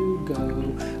 beauty to go,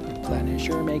 replenish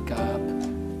your makeup.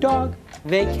 Dog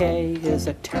Vacay is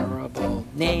a terrible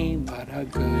name, but a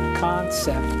good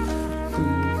concept.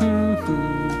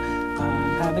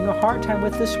 I'm having a hard time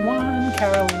with this one.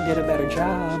 Carolyn did a better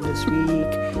job this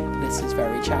week. This is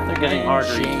very challenging. They're getting harder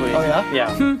each week. Oh, yeah?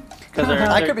 Yeah. Because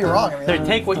I could be wrong. I mean, They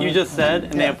take what you just said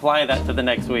and they apply that to the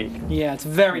next week. Yeah, it's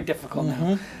very difficult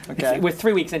now. Okay. We're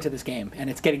 3 weeks into this game, and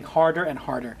it's getting harder and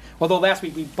harder. Although last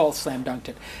week we both slam dunked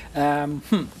it.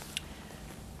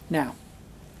 Now,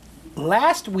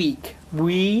 last week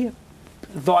we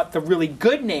thought the really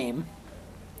good name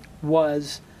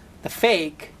was the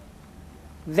fake.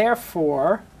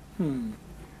 Therefore,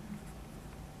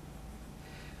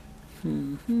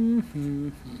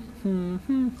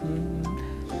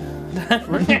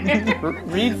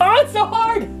 Read, Oh, it's so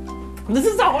hard! This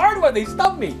is a hard one. They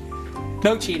stumped me.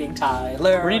 No cheating,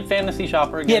 Tyler. read Fantasy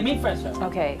Shopper Yeah, again. meet friends.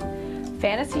 Okay.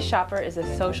 Fantasy Shopper is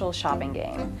a social shopping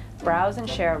game. Browse and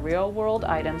share real-world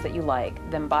items that you like,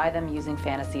 then buy them using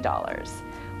fantasy dollars.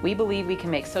 We believe we can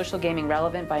make social gaming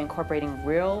relevant by incorporating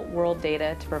real-world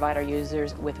data to provide our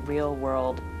users with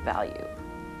real-world value.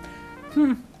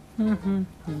 All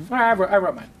right, I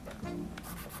wrote mine.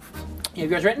 You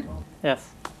guys written? Yes.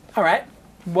 All right.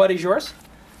 What is yours?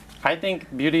 I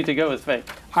think Beauty to Go is fake.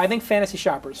 I think Fantasy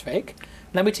Shopper is fake.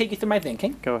 Let me take you through my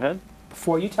thinking Go ahead.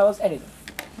 before you tell us anything.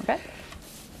 Okay?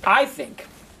 I think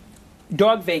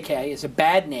Dog Vacay is a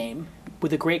bad name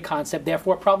with a great concept,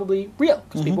 therefore probably real,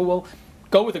 because people will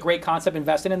go with a great concept,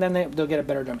 invest in it, and then they'll get a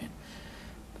better domain.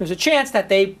 There's a chance that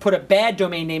they put a bad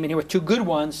domain name in here with two good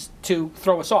ones to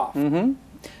throw us off.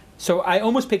 So I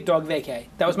almost picked Dog Vacay.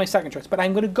 That was my second choice. But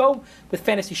I'm going to go with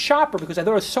Fantasy Shopper because I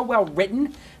thought it was so well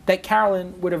written that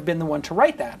Carolyn would have been the one to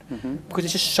write that because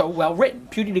it's just so well written.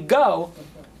 Beauty to Go,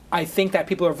 I think that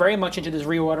people are very much into this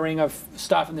reordering of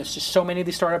stuff, and there's just so many of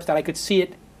these startups that I could see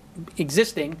it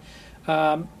existing.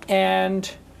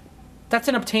 And that's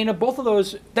an obtainable, both of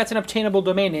those, that's an obtainable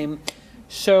domain name.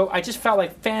 So I just felt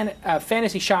like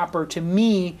Fantasy Shopper, to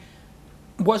me,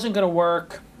 wasn't going to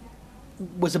work.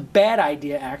 Was a bad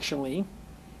idea, actually,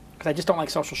 because I just don't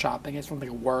like social shopping. I just don't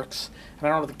think it works, and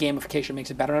I don't know if the gamification makes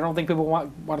it better. I don't think people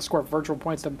want to score virtual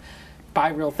points to buy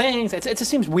real things. It just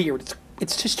seems weird.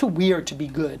 It's just too weird to be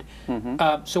good.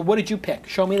 So what did you pick?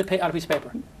 Show me on a piece of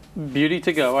paper. Beauty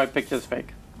to Go, I picked as fake.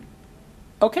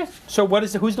 Okay. So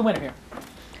who's the winner here?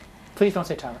 Please don't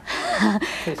say Tyler.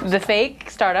 Please don't The say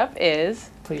fake startup is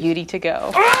Please. Beauty to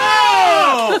Go.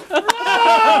 Oh! No!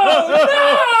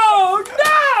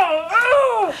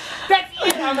 Oh! That's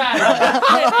it. I'm out.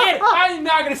 That's it. I'm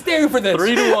not going to stay for this.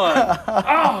 3-1.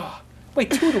 Oh. Wait,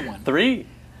 2-1. 3.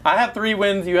 I have 3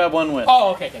 wins. You have 1 win.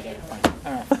 Oh, okay, fine.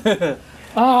 All right.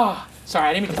 Oh, sorry,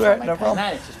 I didn't mean to throw my no pen. problem.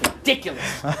 That is just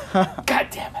ridiculous. God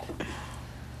damn it.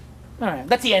 All right,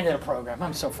 that's the end of the program.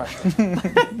 I'm so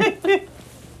frustrated.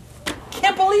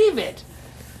 Can't believe it.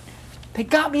 They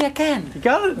got me again. You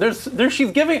got it. She's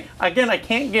giving again. I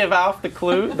can't give out the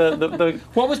clue. The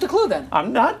What was the clue then?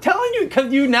 I'm not telling you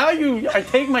because I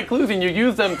take my clues and you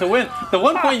use them to win. The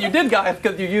one point you did, guys,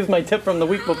 because you used my tip from the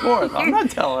week before. So I'm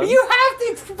not telling. You have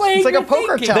to explain. It's like your a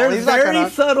poker thinking. tell. There's He's not very gonna-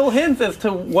 subtle hints as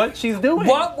to what she's doing.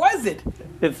 What was it?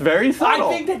 It's very subtle.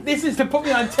 I think that this is to put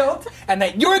me on tilt and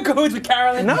that you're in cahoots with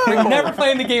Carolyn. No. We're never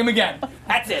playing the game again.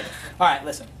 That's it. All right,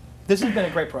 listen. This has been a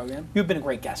great program. You've been a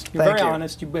great guest. You're Thank very you.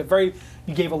 honest.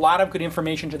 You gave a lot of good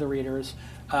information to the readers.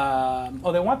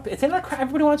 Everybody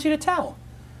wants you to tell.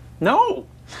 No.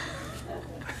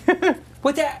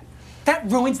 But that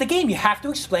ruins the game. You have to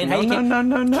explain how you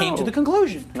No. came to the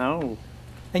conclusion. No.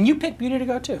 And you picked Beauty to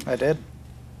Go too. I did.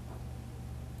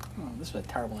 Oh, this was a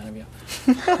terrible interview.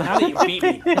 Now that you beat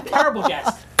me. Terrible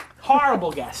guest.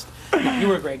 Horrible guest. No, you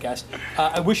were a great guest.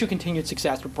 I wish you continued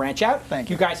success with BranchOut. Thank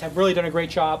you. You guys have really done a great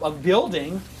job of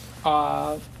building,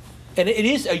 and it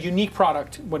is a unique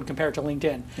product when compared to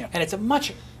LinkedIn. Yeah. And it's a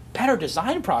much better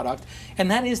design product,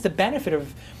 and that is the benefit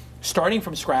of starting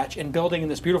from scratch and building in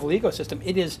this beautiful ecosystem.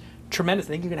 It is tremendous. I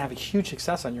think you're going to have a huge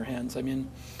success on your hands. I mean,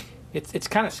 it's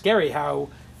kind of scary how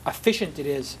efficient it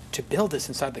is to build this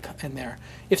in there.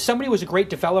 If somebody was a great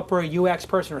developer, a UX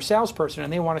person, or salesperson,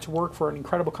 and they wanted to work for an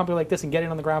incredible company like this and get in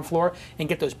on the ground floor and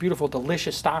get those beautiful,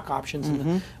 delicious stock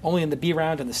options only in the B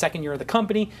round and the second year of the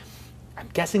company, I'm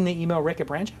guessing they email Rick at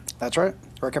BranchOut. That's right.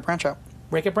 Rick at BranchOut.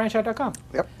 Rick at BranchOut.com.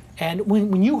 Yep. And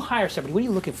when you hire somebody, what are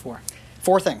you looking for?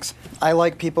 4 things. I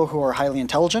like people who are highly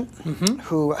intelligent,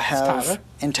 who Tyler. have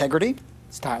integrity,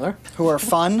 It's Tyler. who are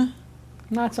fun,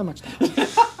 Not so much Tyler.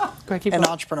 Go ahead, keep and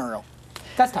going. entrepreneurial.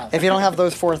 That's Tyler. If you don't have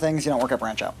those 4 things, you don't work at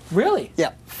BranchOut. Really?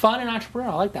 Yeah. Fun and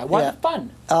entrepreneurial. I like that. Why Yeah.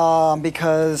 fun?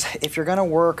 Because if you're going to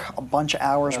work a bunch of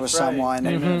hours with That's right. someone,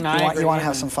 Amen. I you agree. want to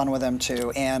have some fun with them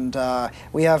too. And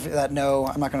we have that I'm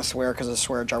not going to swear because it's a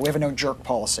swear jar. We have a no jerk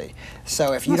policy.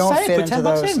 So if you Well, don't say it, fit put into 10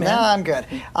 bucks those, in, man. nah, I'm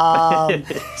good.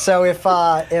 So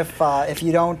if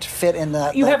you don't fit in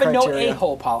that, You that have a no criteria,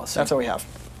 a-hole policy. That's what we have.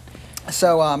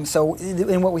 So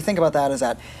and what we think about that is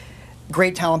that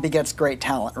great talent begets great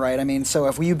talent, right? I mean, so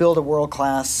if you build a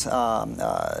world-class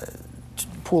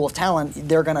pool of talent,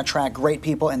 they're going to attract great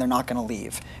people and they're not going to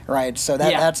leave, right? So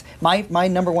that's my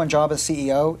number one job as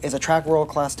CEO is attract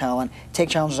world-class talent, take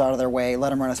challenges out of their way,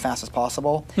 let them run as fast as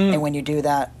possible. And when you do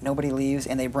that, nobody leaves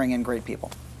and they bring in great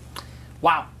people.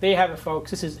 Wow, there you have it,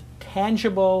 folks. This is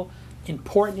tangible,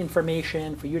 important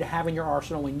information for you to have in your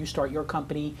arsenal when you start your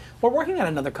company or working at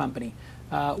another company.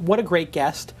 What a great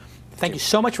guest. Thank you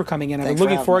so much for coming in. I've been Thanks for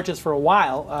looking having forward me. to this for a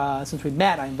while since we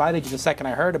met. I invited you the second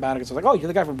I heard about it because I was like, oh, you're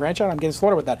the guy from BranchOut? I'm getting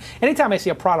slaughtered with that. Anytime I see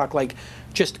a product like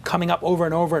just coming up over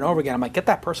and over and over again, I'm like, get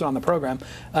that person on the program.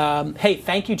 Hey,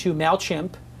 thank you to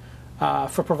MailChimp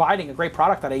for providing a great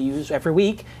product that I use every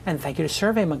week. And thank you to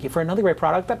SurveyMonkey for another great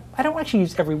product that I don't actually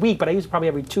use every week, but I use it probably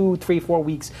every 2, 3, 4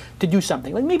 weeks to do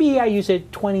something. Like maybe I use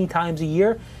it 20 times a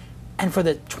year. And for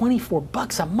the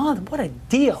 $24 a month, what a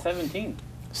deal.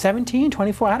 17,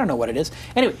 24, I don't know what it is.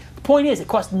 Anyway, the point is it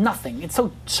costs nothing. It's so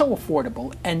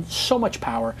affordable and so much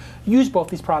power. Use both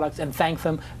these products and thank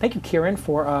them. Thank you, Kieran,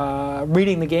 for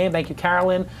reading the game. Thank you,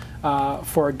 Carolyn,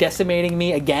 for decimating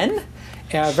me again.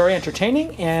 Very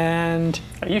entertaining. And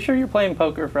Are you sure you're playing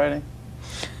poker Friday?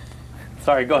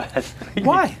 Sorry, go ahead.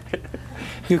 why?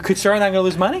 You concerned I'm going to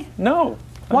lose money? No.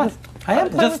 What? I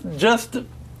am Just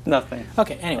nothing.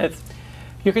 Okay, anyway. It's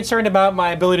You're concerned about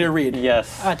my ability to read?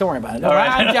 yes. Don't worry about it. All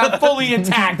right. I'm fully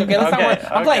intact. Okay, let's not Okay, worry.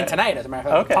 I'm playing okay. tonight, as a matter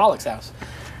of fact, Okay. at Pollock's house.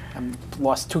 I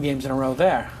lost 2 games in a row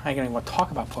there. I don't even want to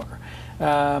talk about poker.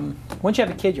 Once you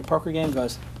have a kid, your poker game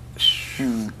goes.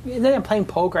 And then I'm playing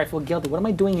poker. I feel guilty. What am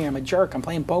I doing here? I'm a jerk. I'm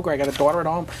playing poker. I got a daughter at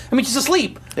home. I mean, she's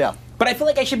asleep. Yeah. But I feel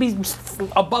like I should be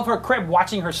above her crib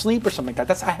watching her sleep or something like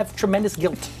that. I have tremendous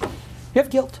guilt. You have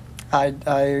guilt.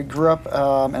 I grew up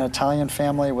in an Italian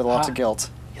family with lots of guilt.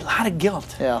 A lot of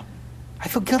guilt. Yeah. I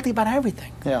feel guilty about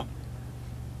everything. Yeah.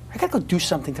 I gotta go do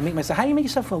something to make myself. How do you make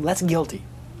yourself feel less guilty?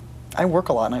 I work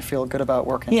a lot and I feel good about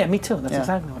working. Yeah, me too. That's Yeah.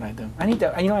 exactly what I do. I need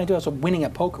to. You know what I do? Also, winning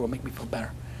at poker will make me feel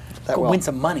better. That Go will. win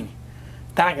some money.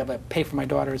 Then I gotta pay for my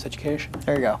daughter's education.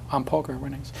 There you go. On poker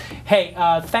winnings. Hey,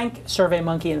 thank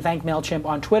SurveyMonkey and thank MailChimp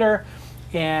on Twitter.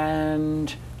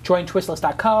 and join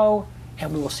TWiST.co,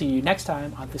 and we will see you next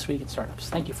time on This Week in Startups.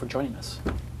 Thank you for joining us.